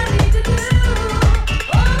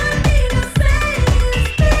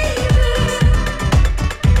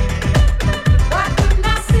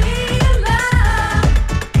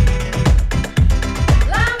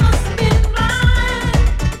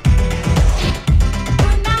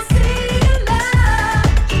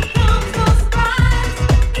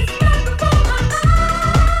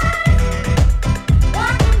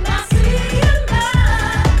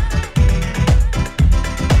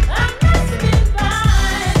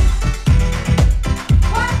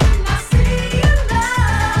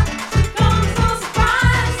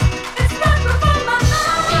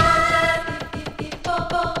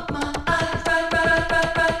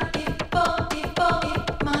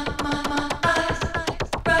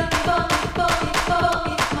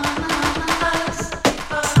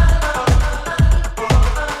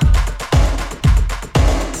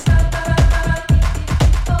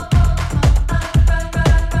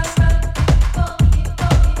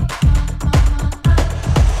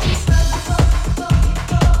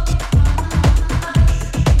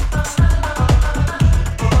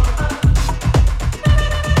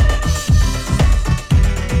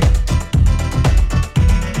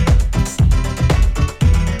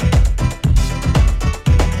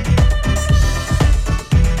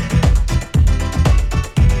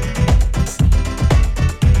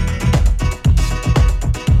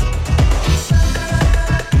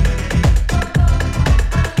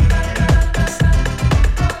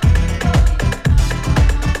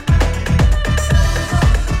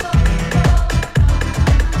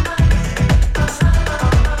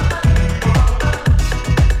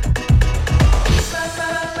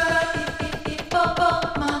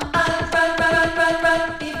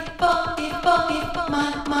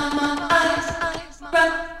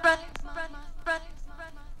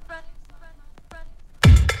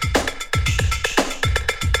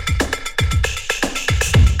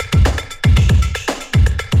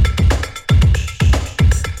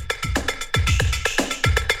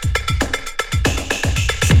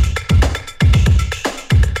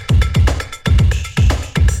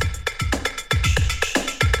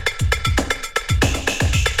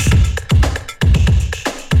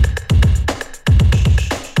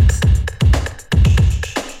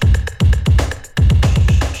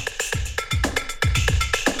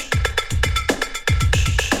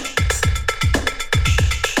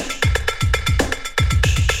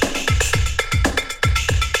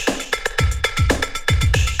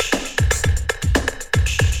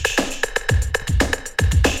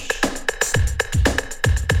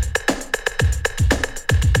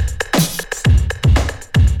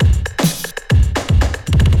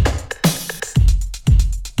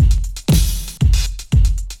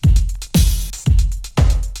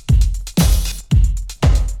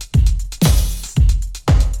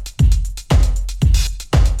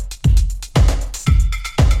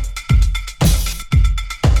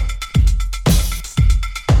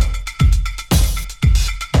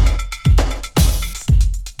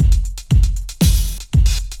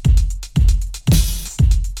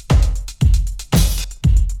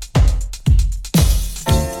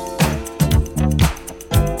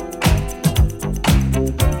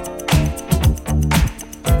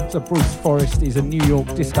Bruce Forrest is a New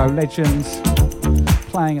York disco legend,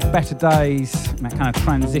 playing at better days, and that kind of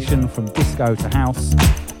transition from disco to house.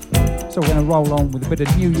 So we're going to roll on with a bit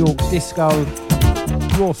of New York disco,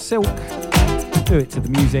 Raw Silk, do it to the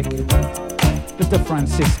music, the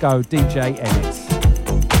DeFrancisco DJ edits.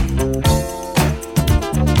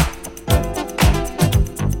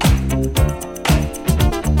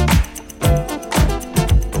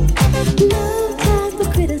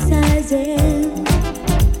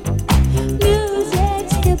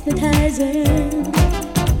 Music's hypnotizing.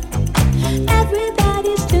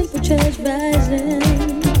 Everybody's temperature's rising.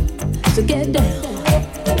 So get down.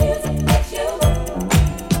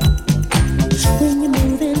 When you're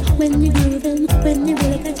moving, when you're grooving, when you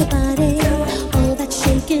really got your body, all that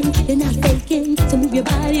shaking, you're not faking. So move your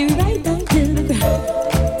body right down to the ground.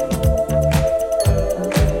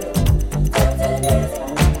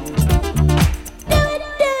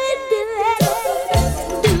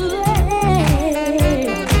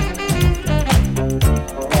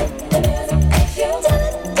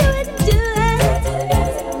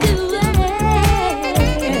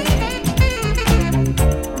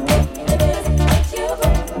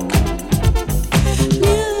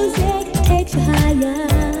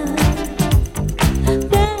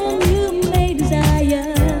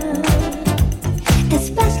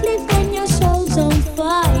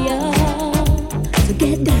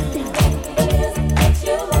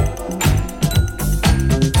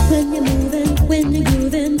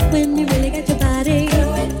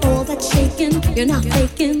 You're not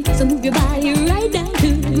faking, so move your body right down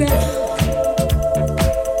to the ground.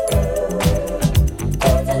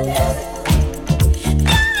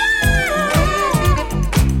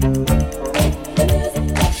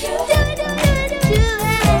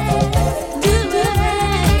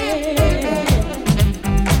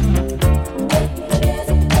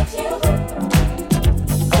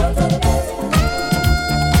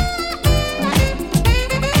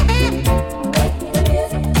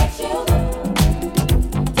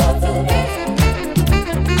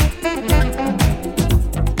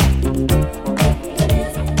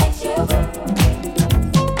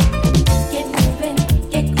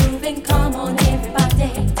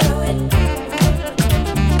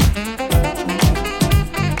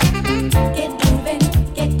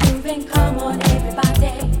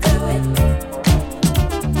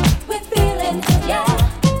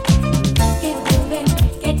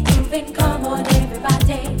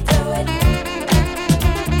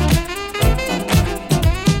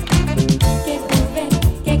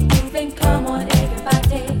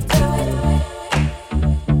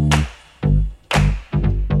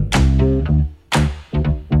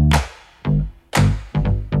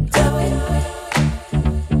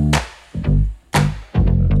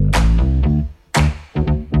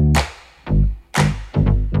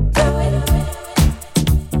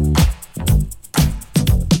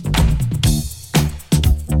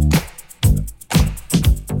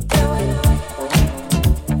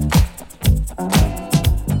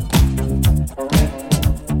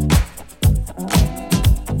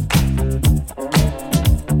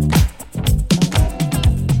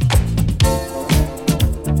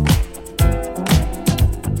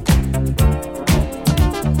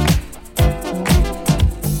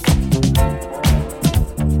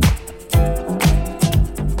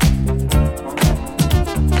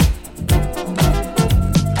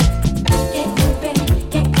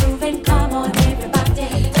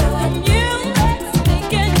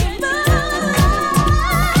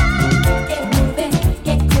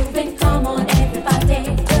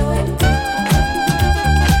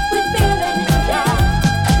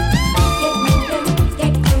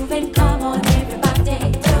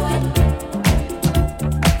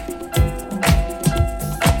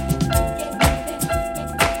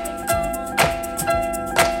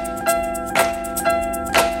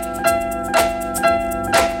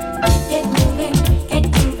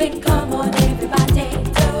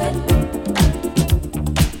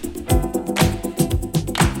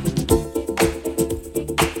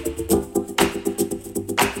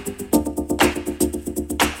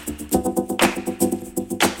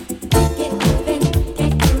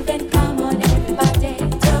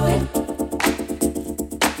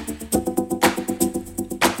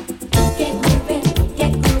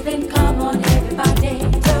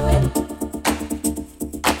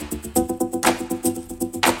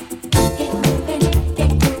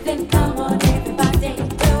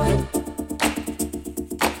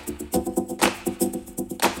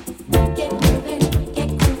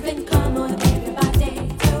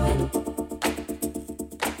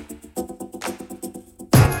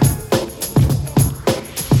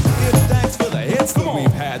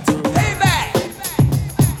 we've had through. Payback!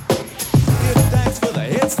 Give thanks for the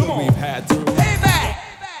hits that we've had through. Payback!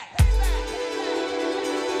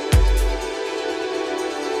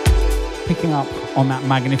 Picking up on that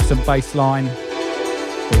magnificent bass line.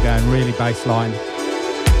 We're going really bass line.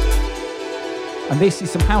 And this is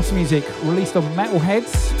some house music released on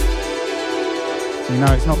Metalheads. You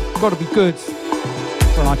know, it's not got to be good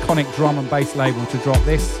for an iconic drum and bass label to drop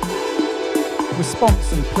this.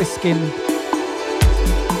 Response and Pliskin.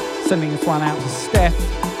 Sending this one out to Steph,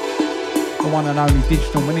 the one and only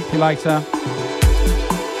digital manipulator.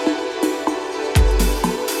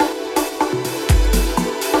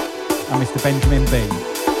 And Mr. Benjamin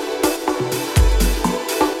B.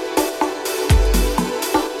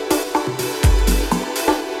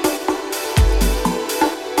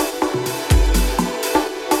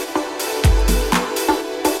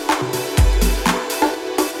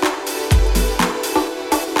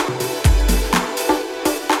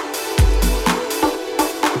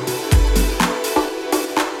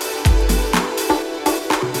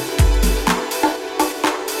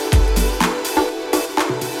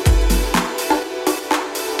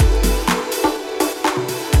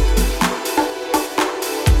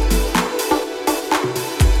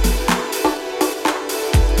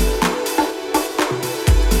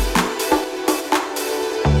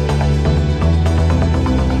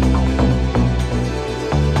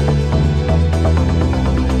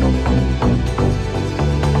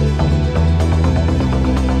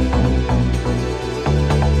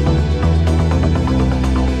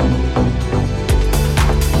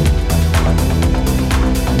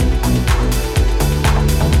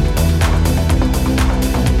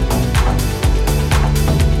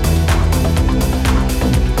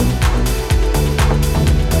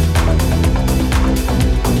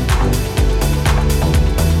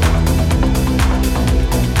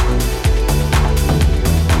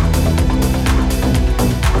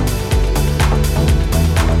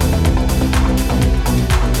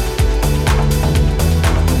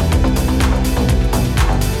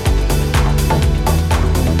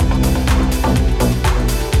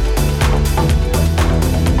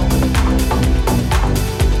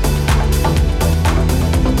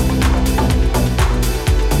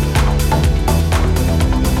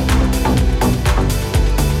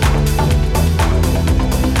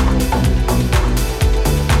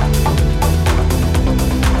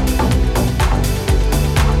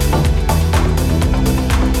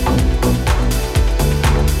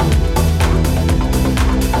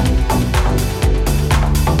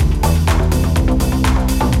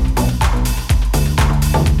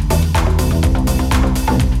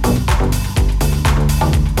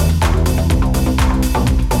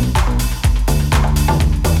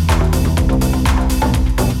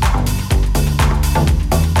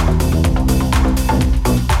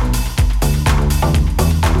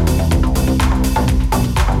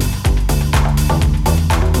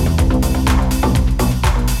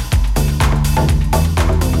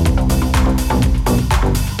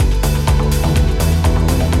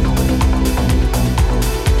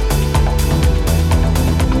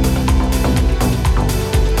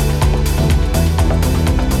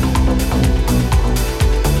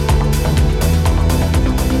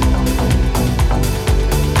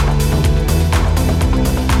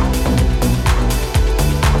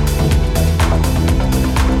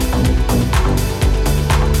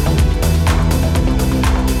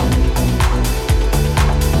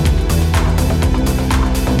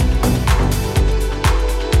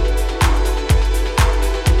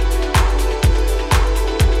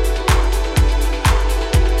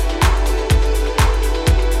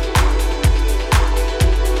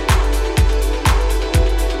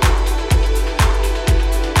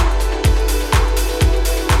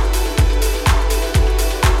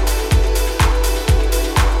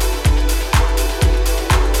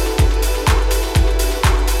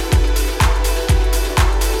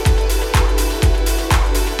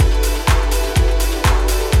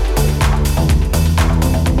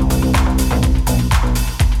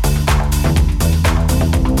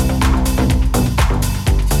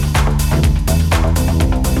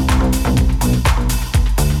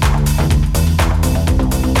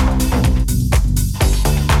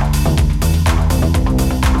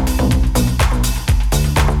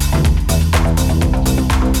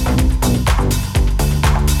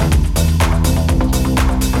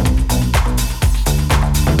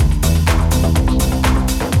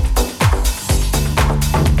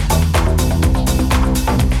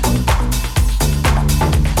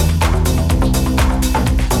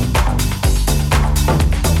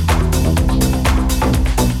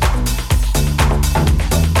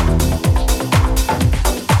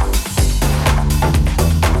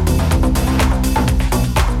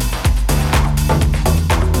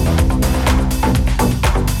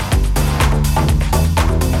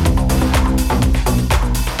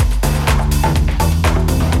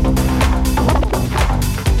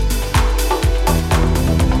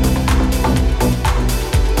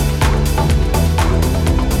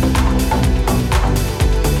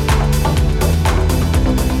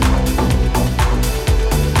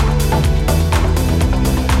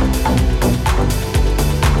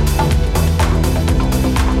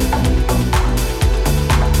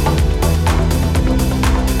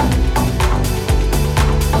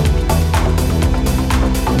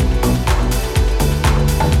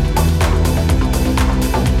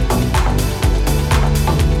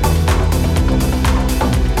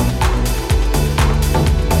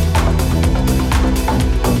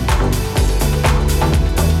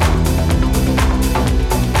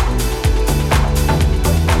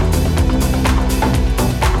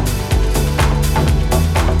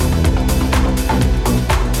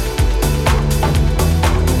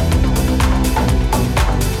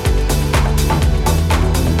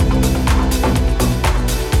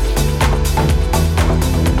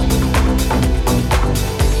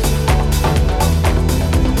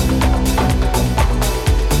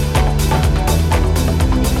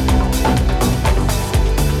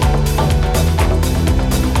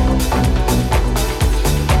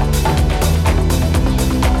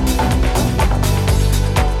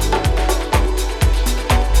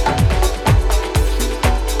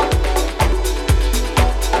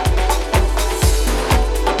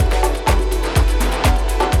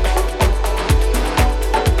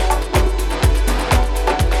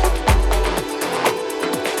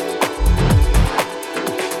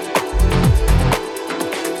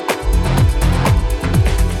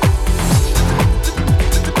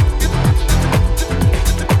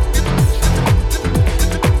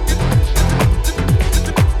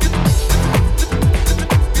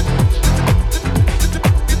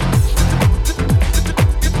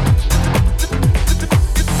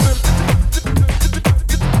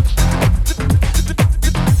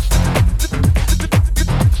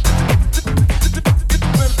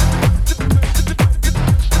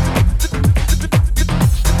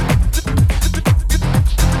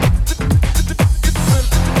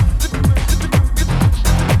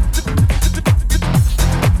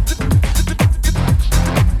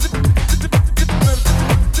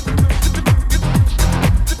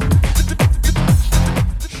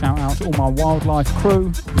 to all my wildlife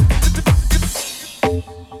crew.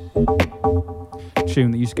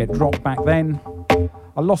 Tune that used to get dropped back then.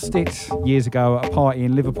 I lost it years ago at a party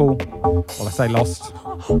in Liverpool. Well, I say lost,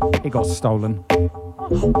 it got stolen.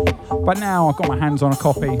 But now I've got my hands on a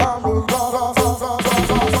copy.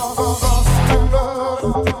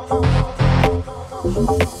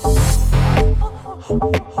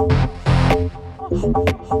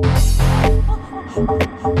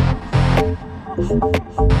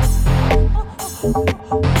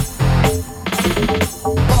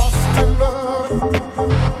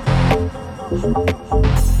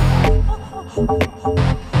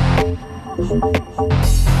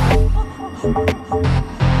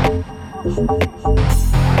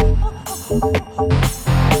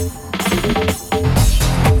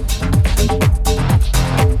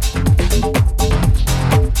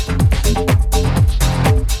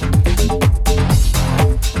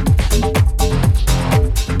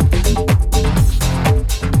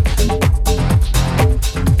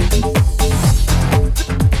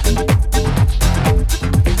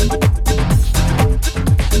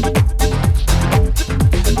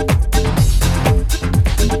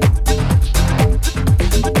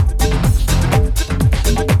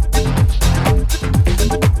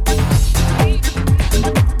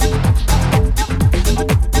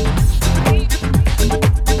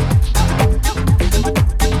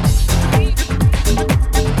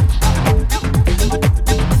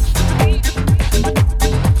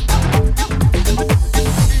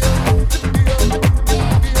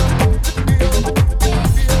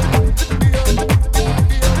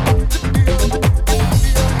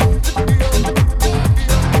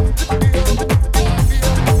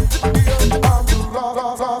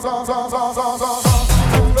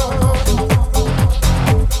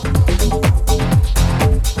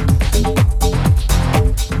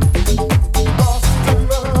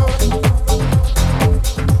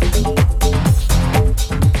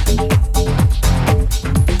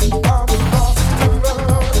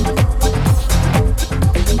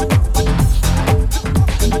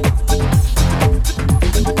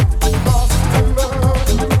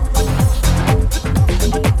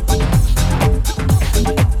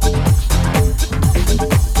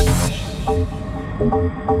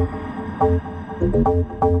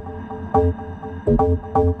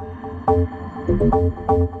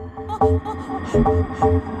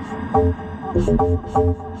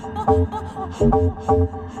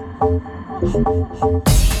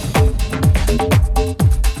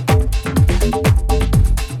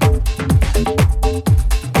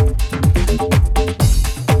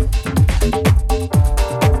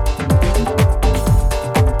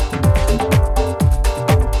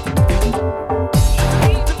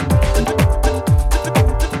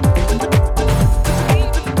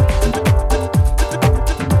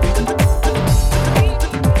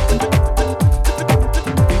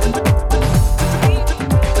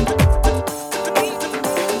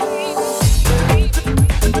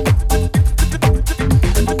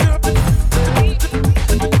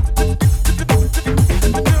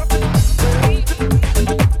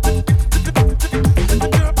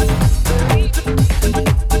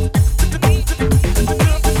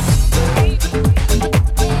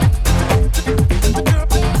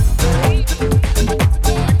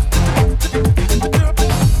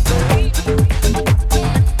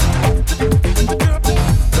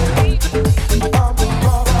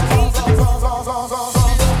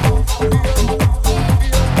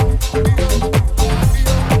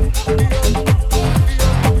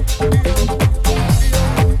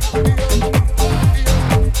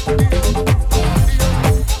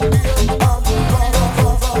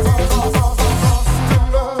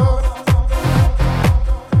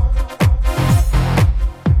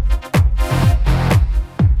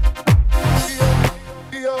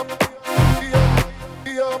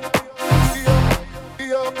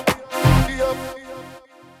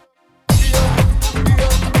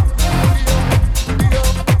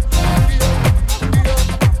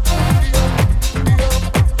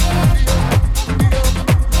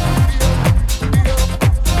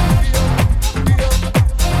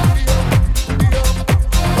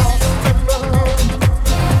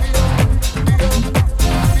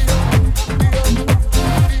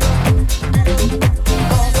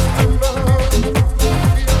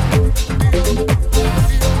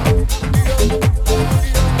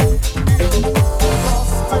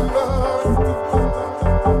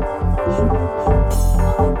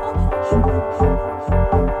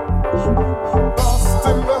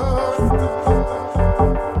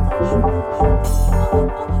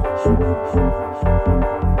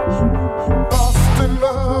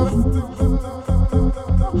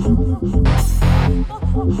 Lost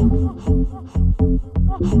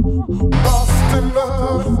in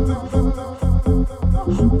love.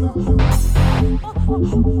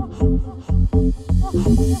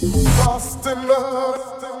 Lost in love.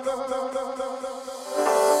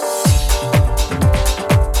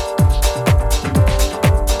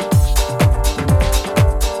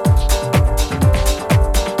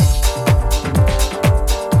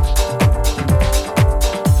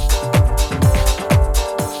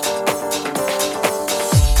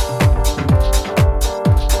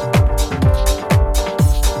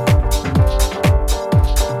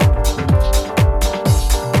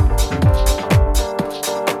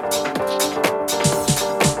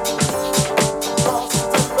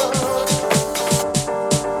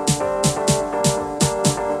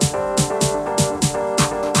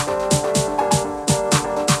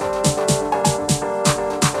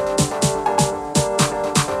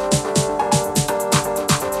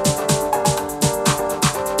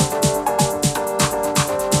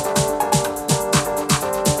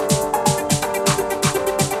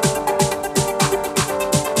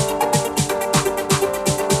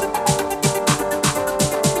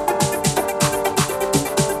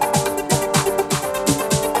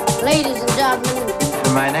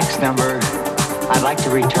 For my next number, I'd like to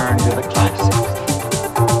return to the classics.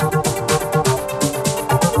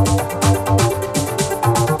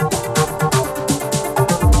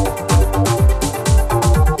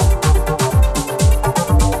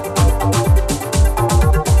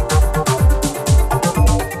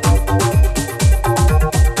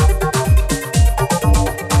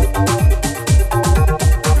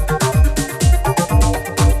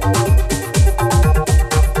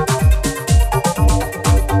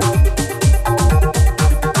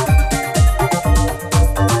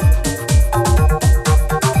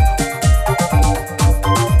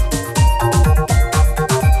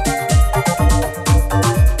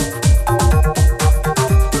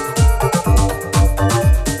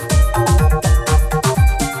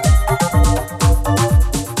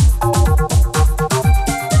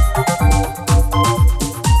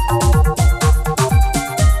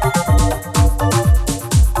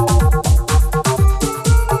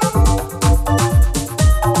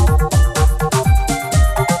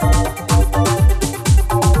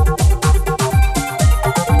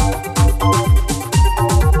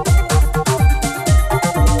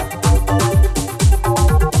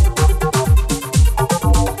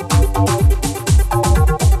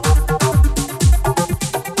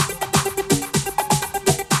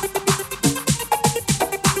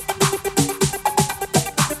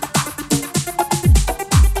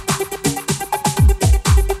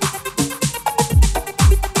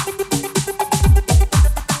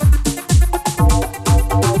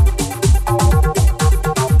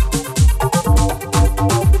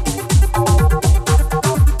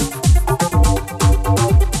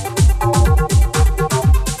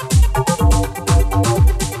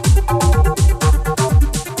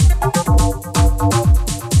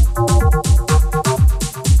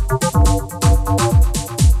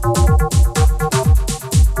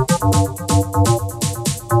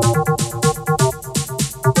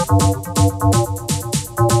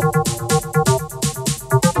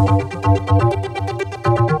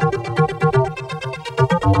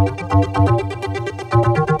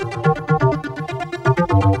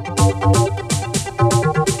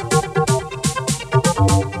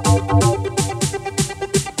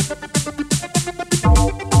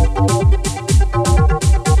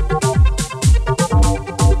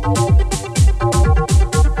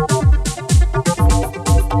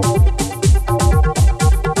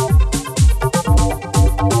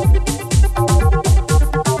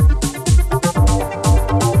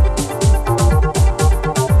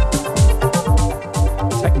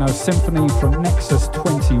 Symphony from Nexus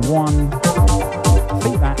 21. I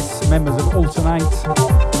think that's members of Alternate,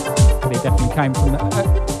 but it definitely came from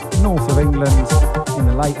the north of England in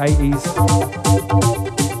the late 80s.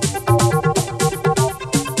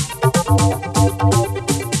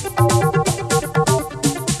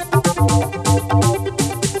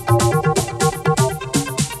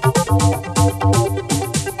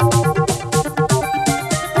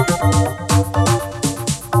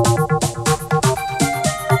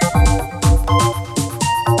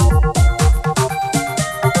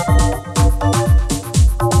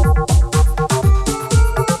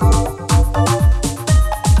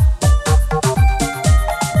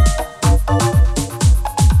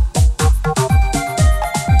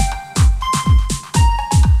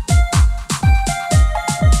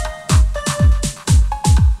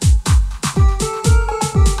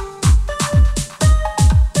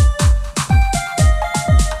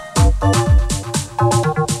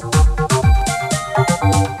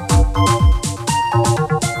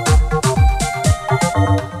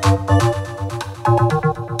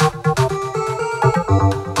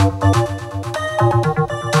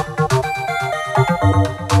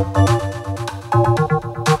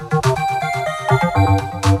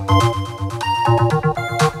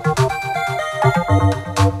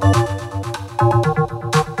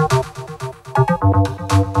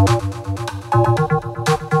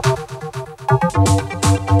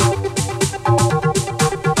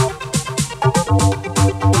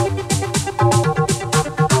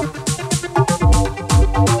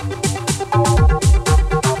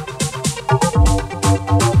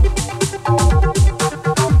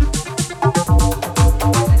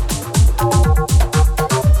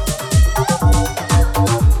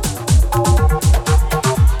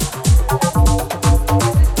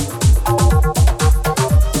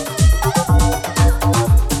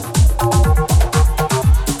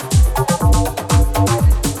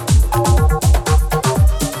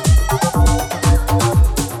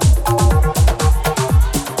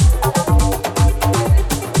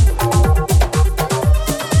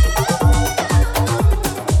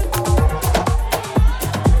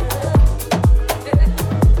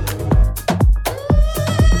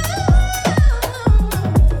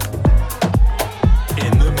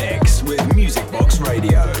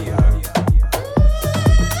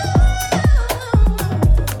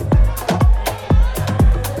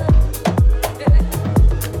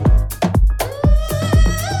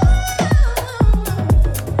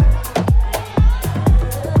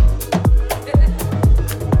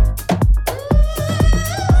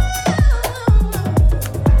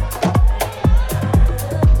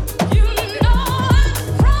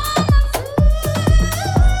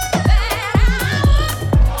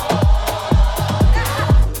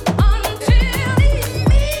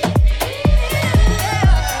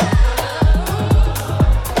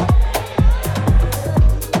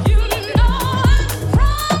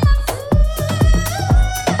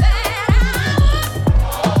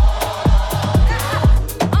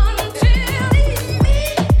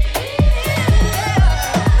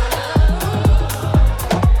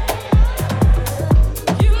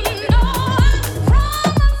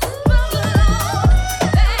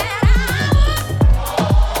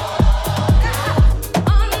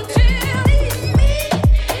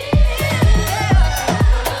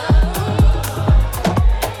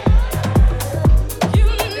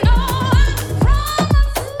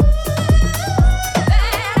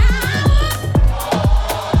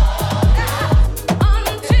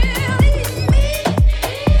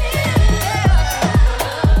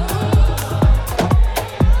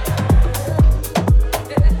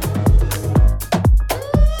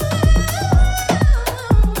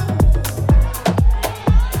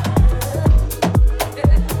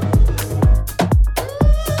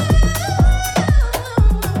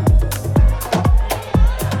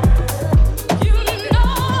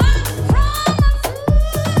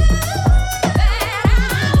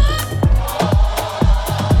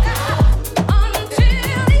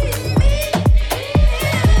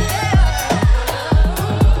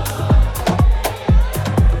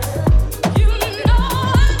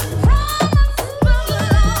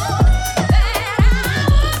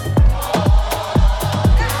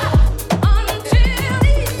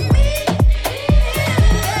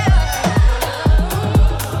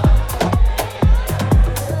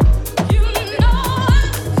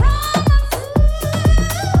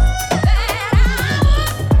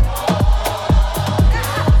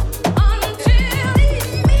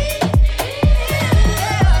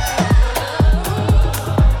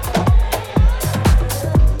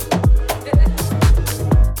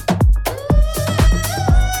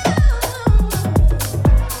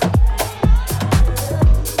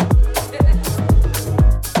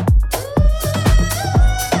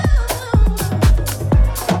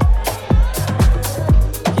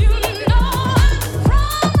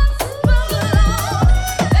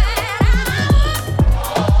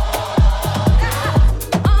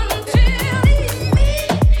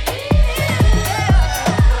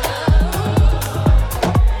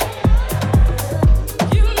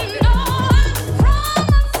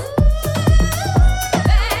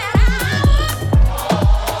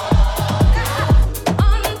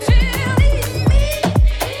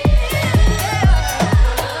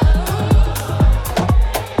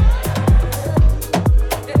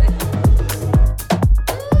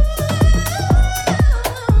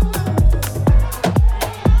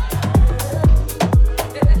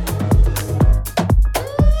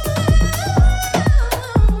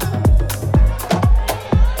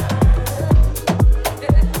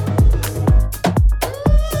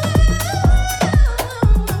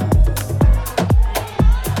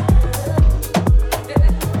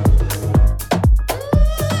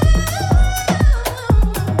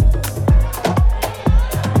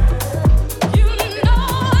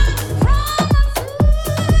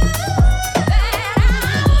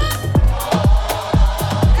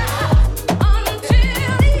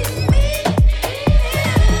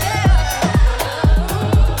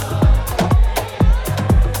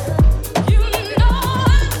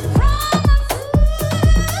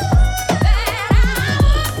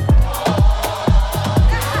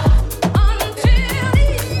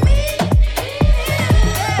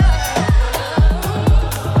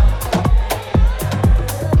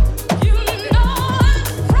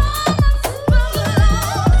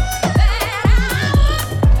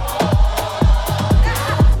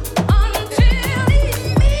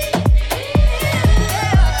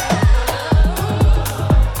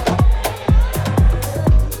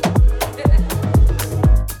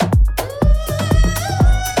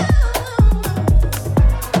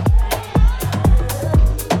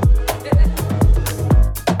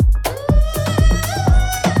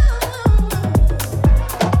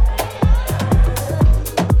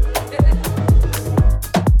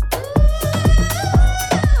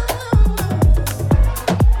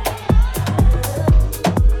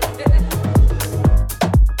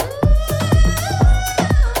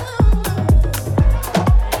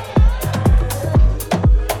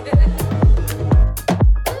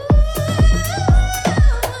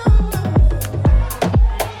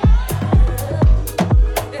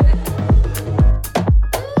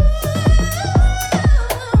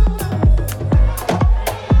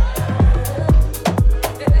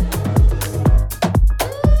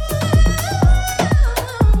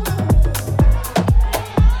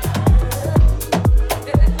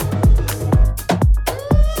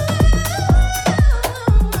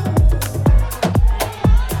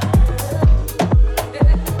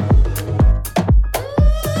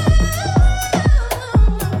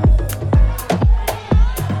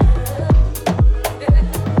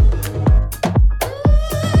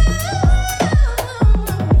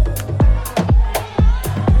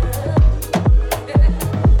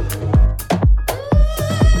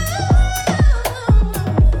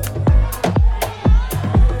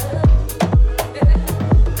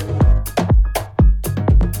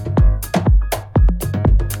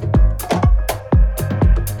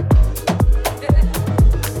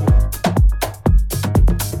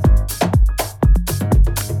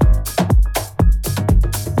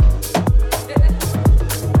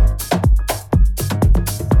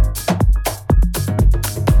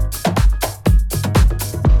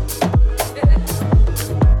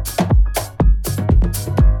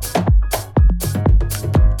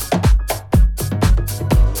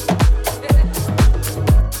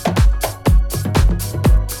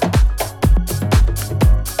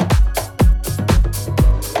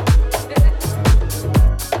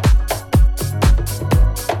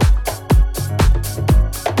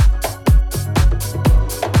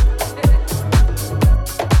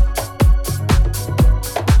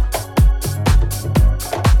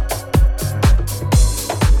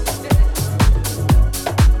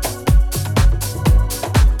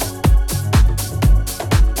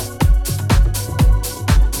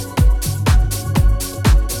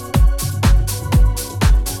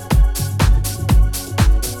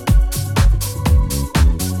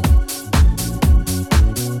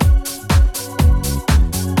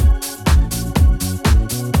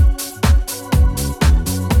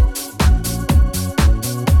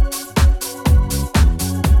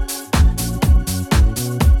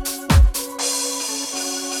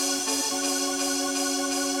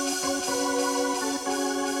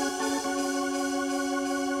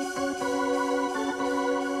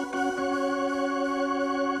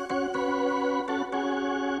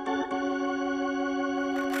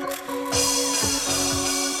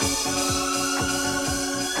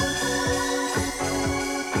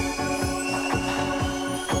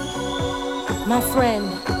 My friend,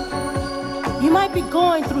 you might be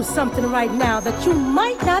going through something right now that you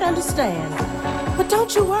might not understand. But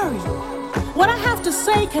don't you worry. What I have to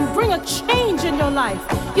say can bring a change in your life.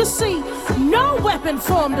 You see, no weapon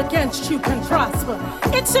formed against you can prosper.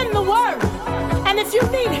 It's in the Word. And if you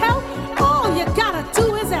need help, all you gotta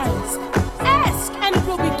do is ask. Ask, and it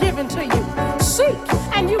will be given to you. Seek,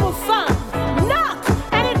 and you will find. Knock,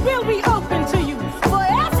 and it will be open to you. For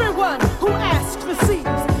everyone who asks receives,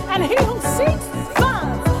 and he who seeks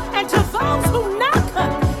finds. And to those who knock,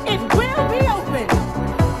 it will be open.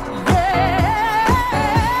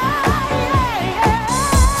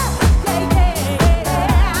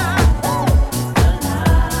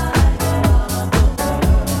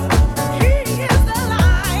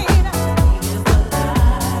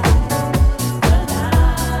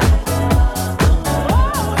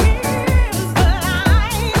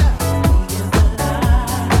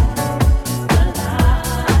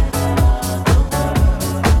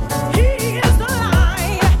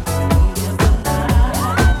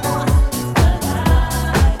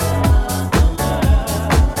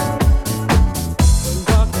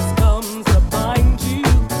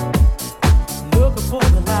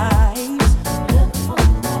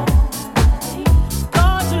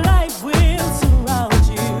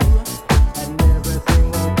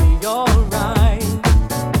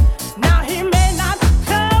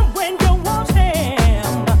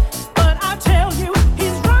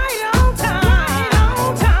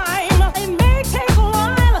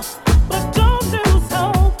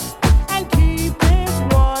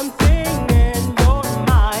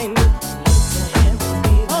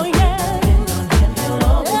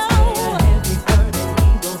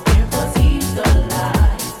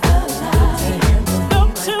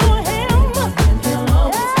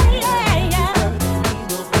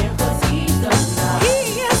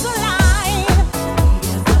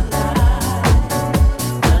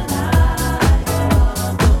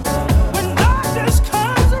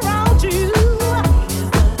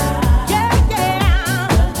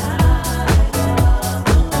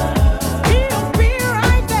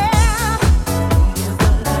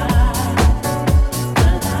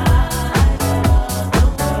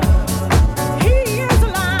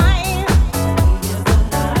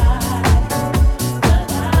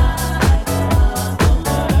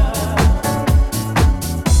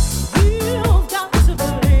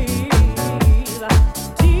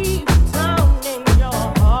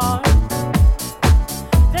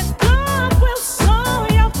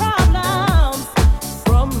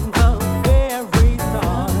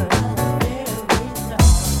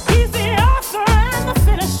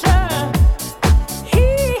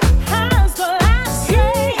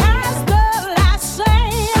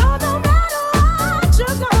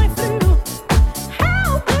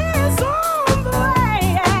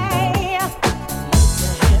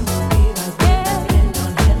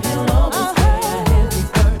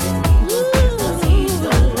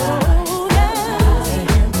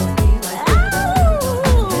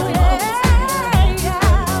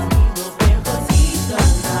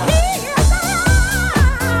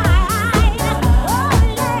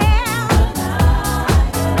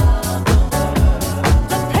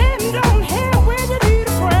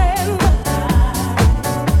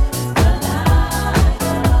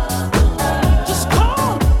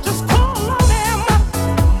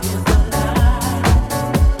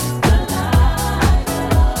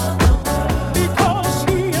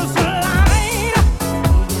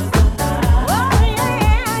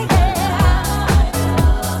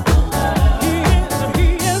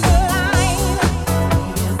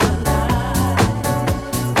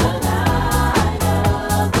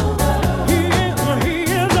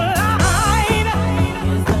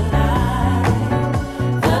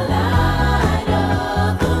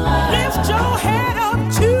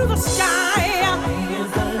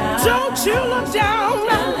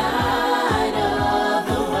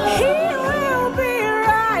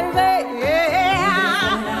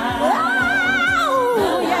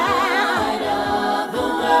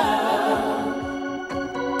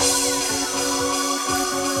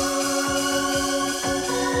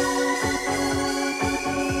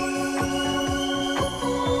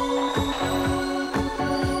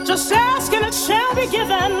 Just ask and it shall be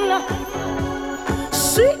given.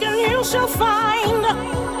 Seek and you shall find.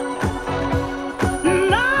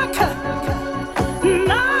 Knock,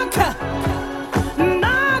 knock,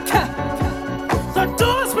 knock. The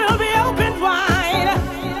doors will be opened wide.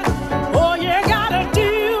 All you gotta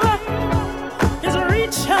do is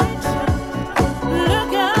reach out,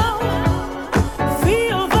 look out,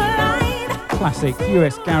 feel the light. Classic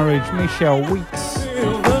US Garage, Michelle Weeks.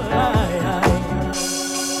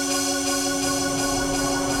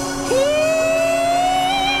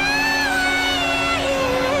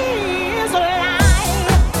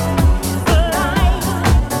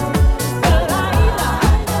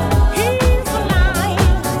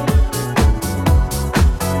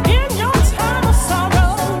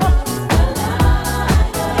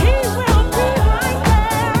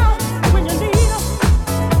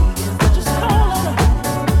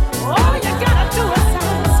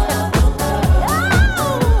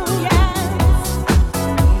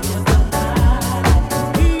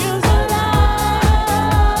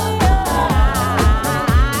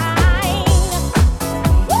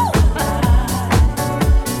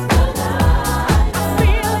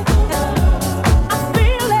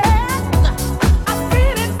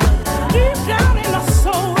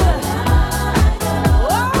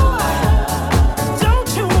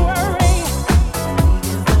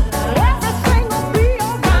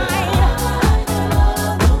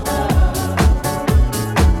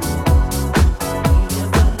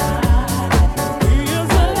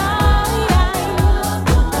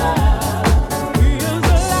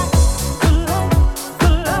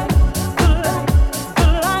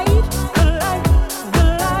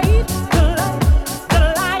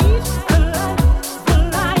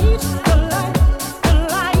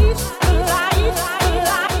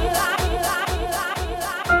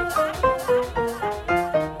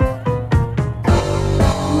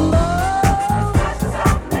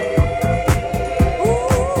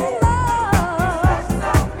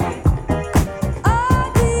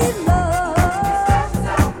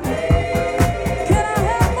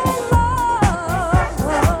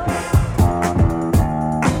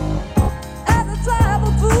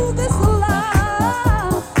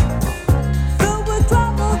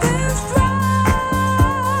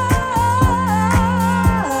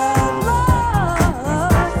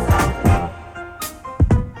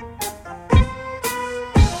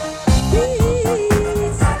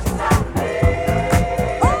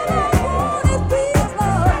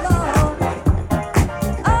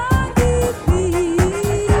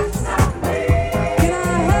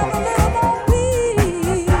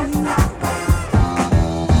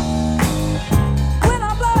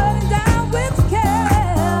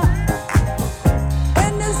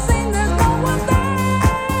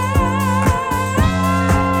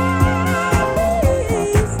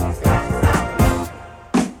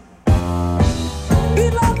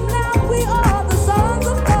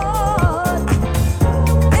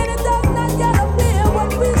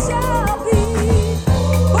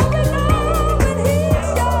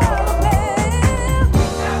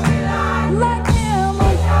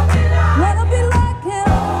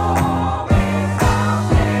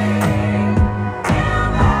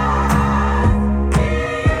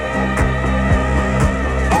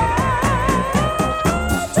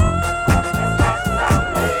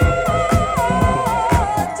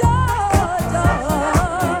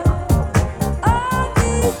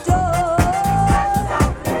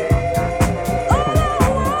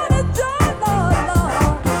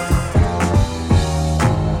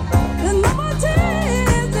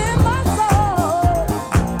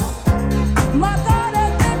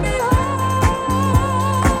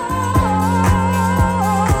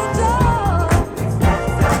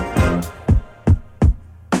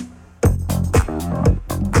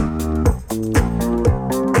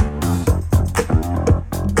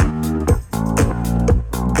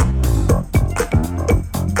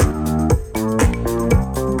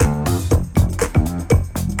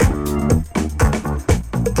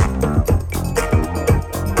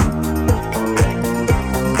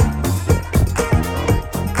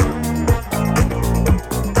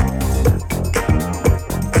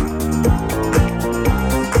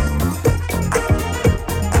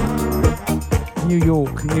 New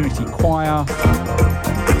York community choir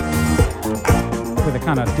with a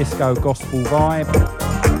kind of disco gospel vibe.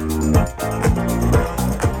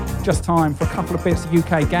 Just time for a couple of bits of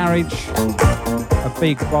UK garage. A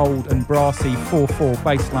big, bold and brassy 4/4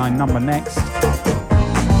 bassline number next.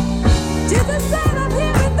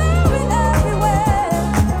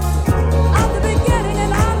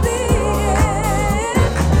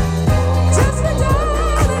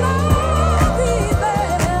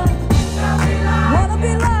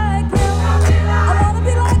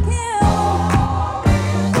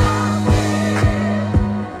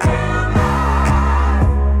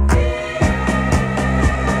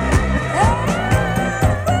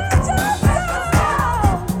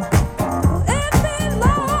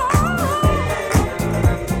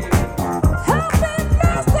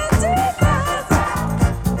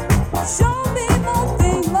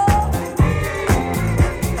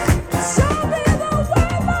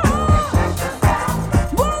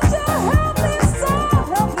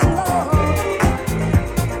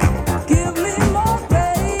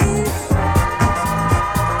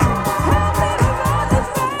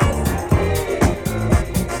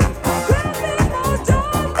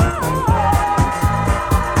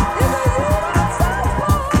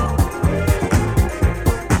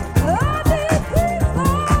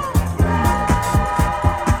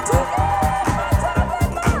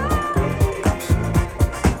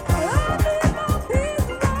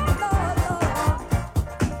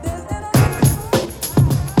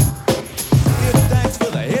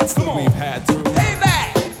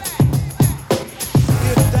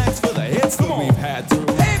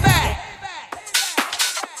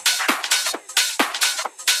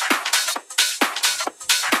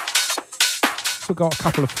 Got a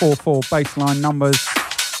couple of 4/4 bassline numbers.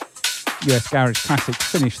 US Garage Classics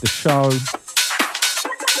finish the show.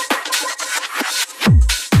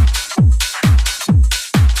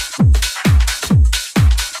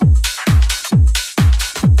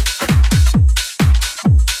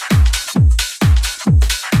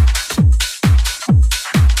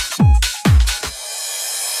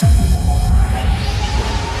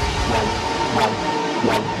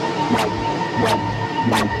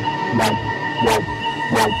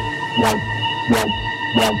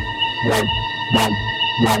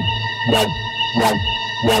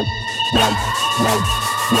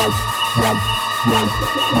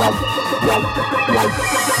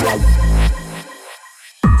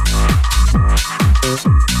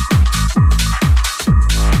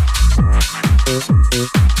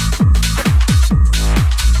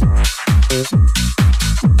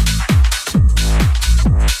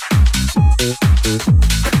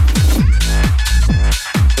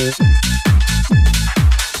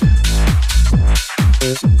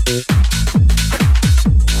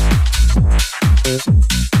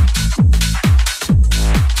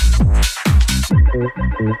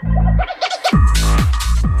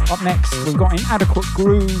 Up next, we've got Inadequate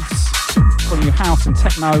Grooves, calling you house and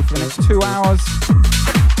techno for the next 2 hours.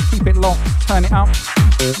 Keep it locked, turn it up.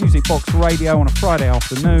 Music Box Radio on a Friday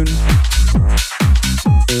afternoon.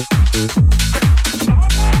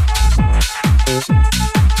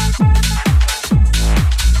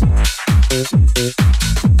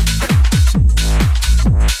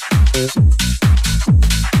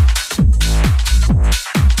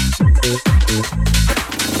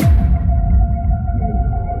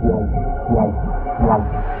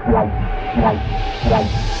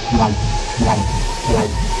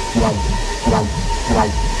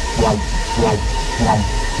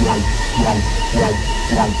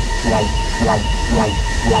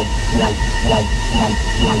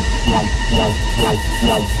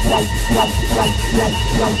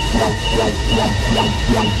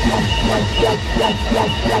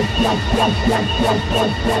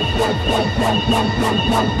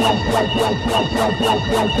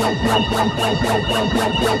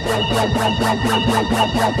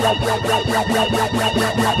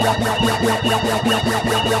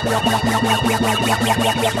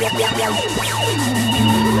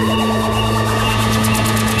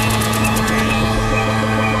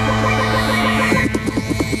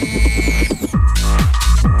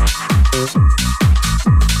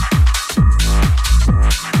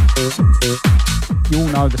 You all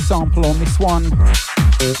know the sample on this one.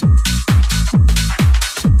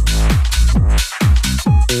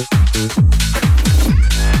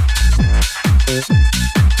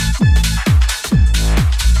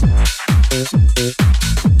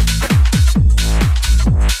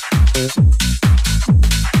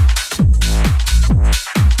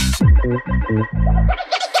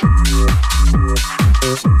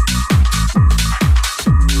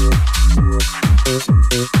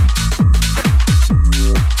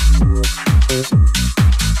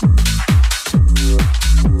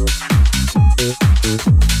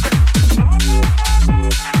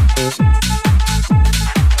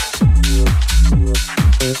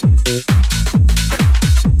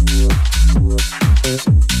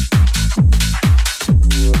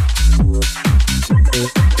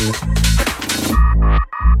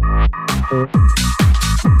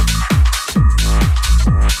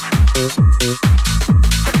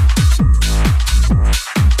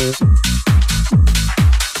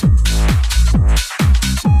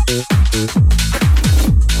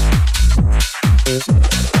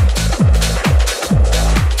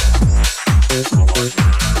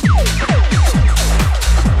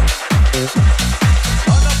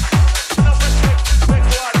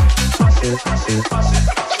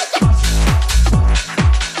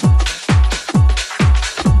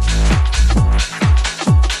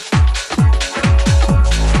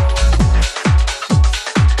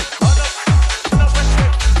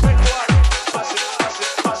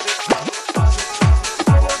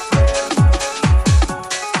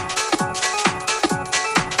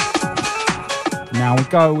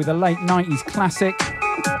 Go with a late 90s classic,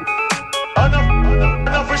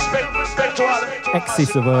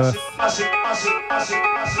 Excess of Earth.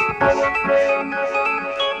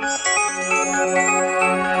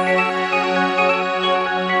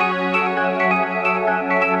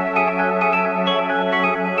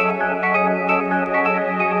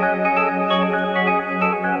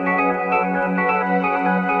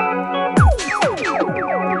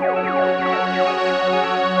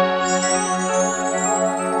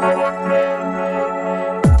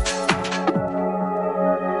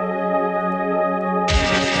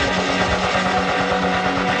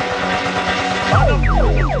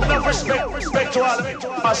 Respect to all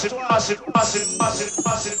the massive.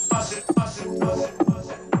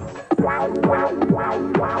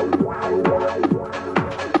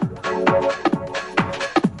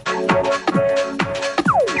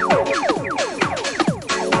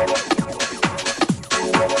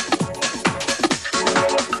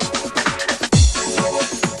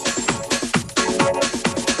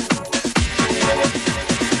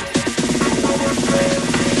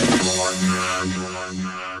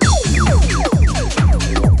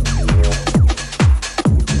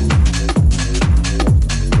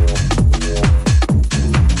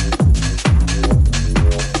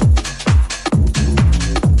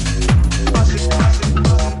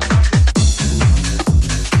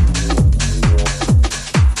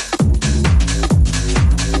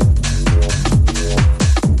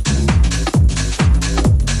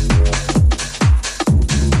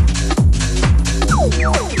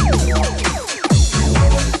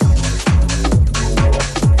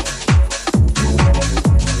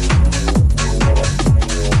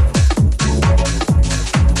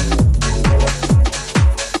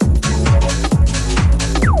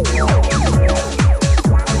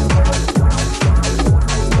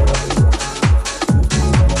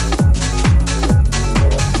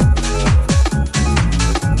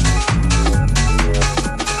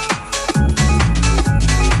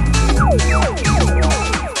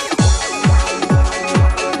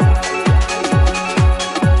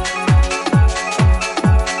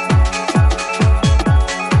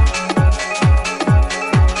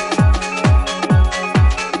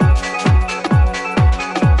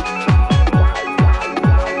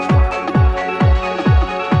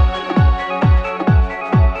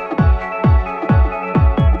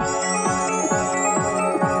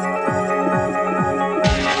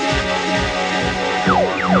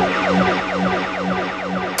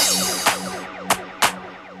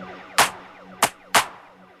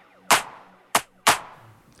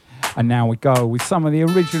 And now we go with some of the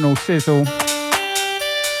original sizzle, the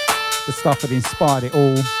stuff that inspired it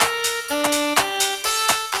all.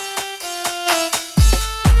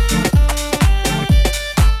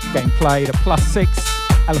 Getting played at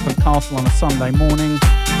 +6, Elephant Castle on a Sunday morning.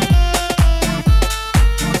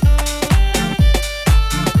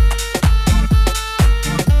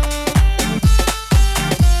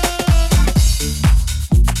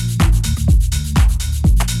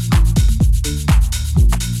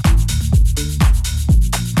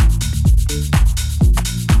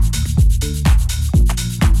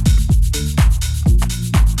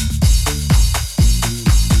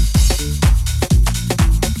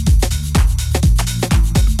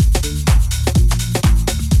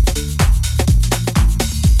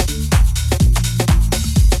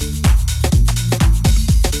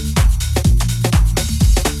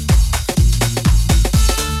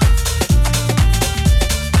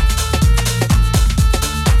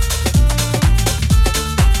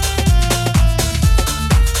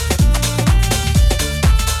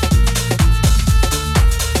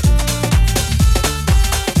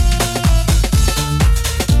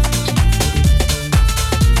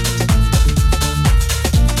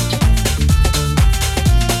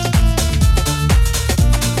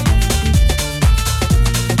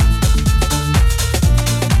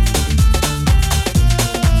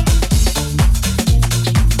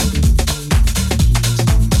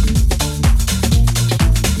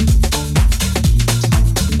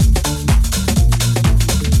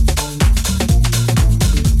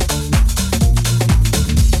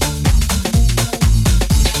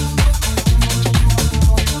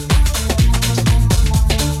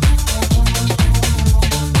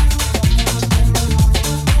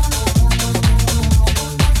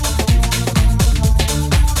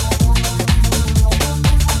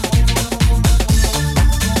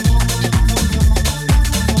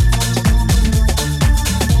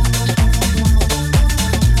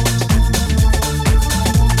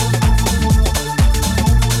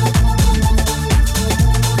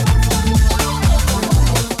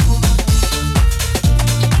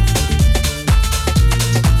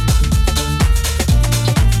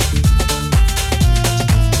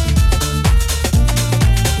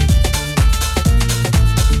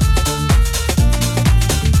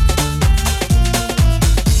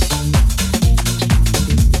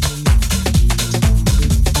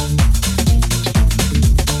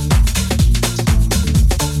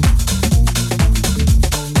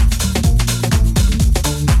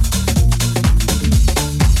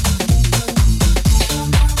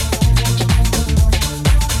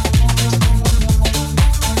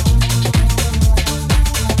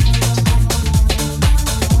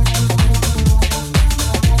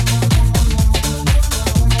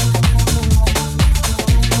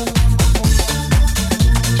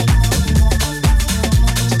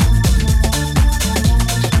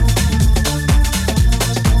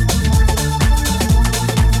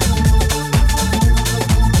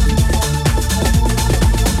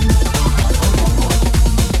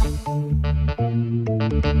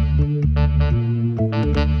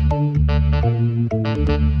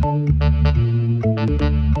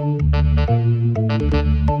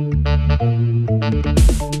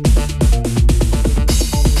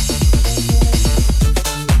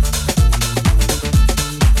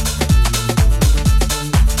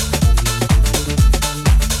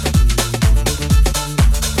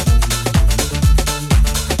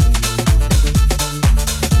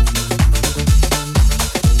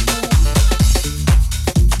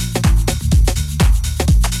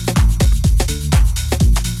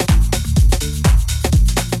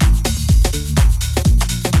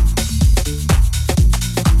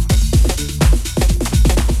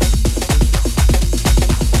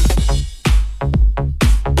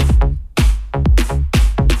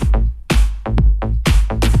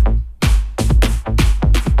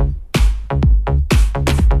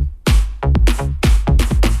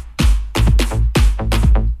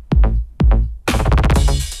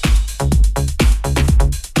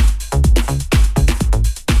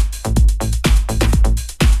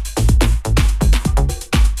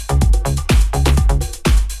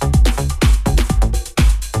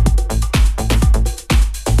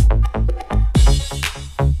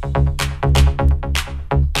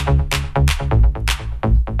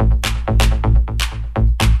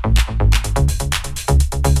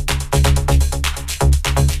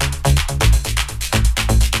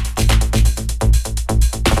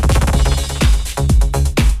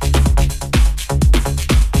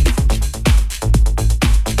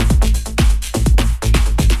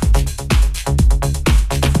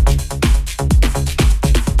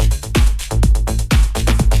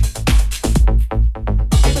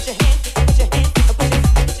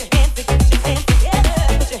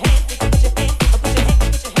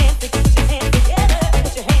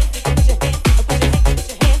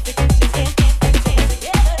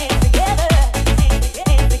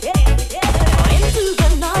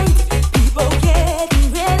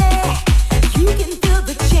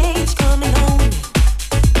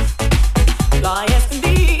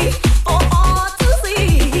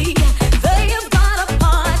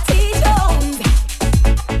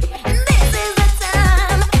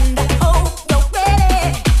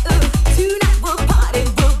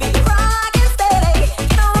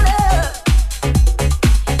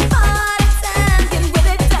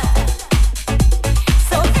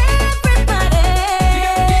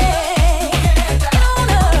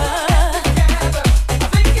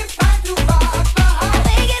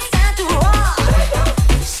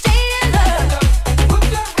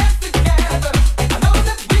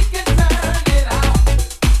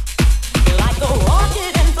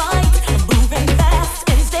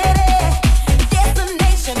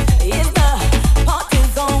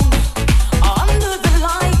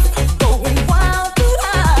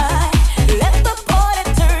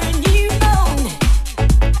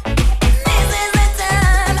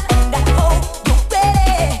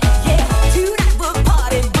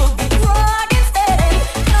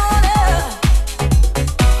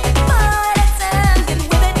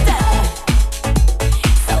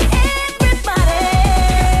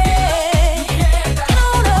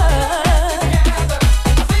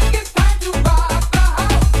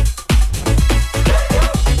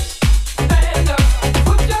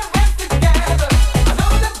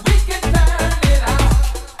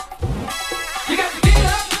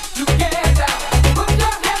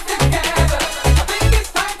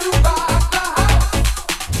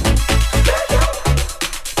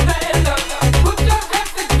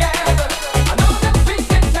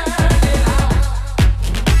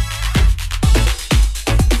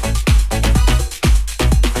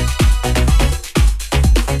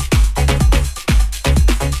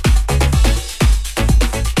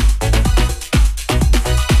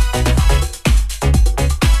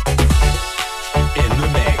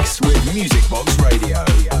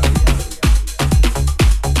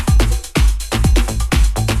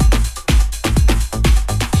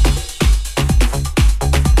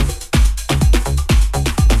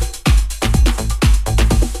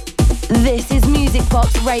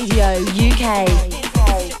 Box Radio UK.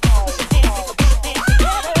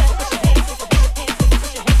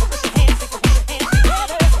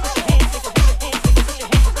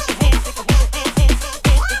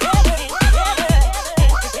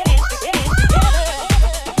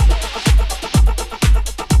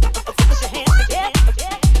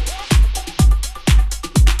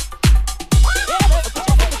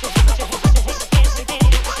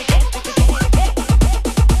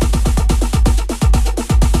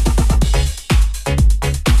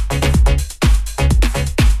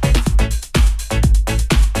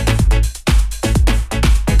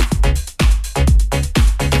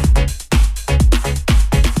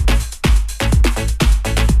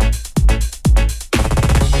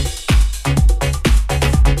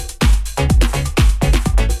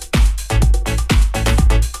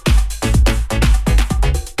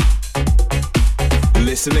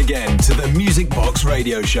 Listen again to the Music Box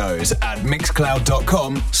Radio shows at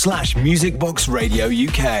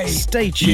mixcloud.com/musicboxradiouk. Stay tuned.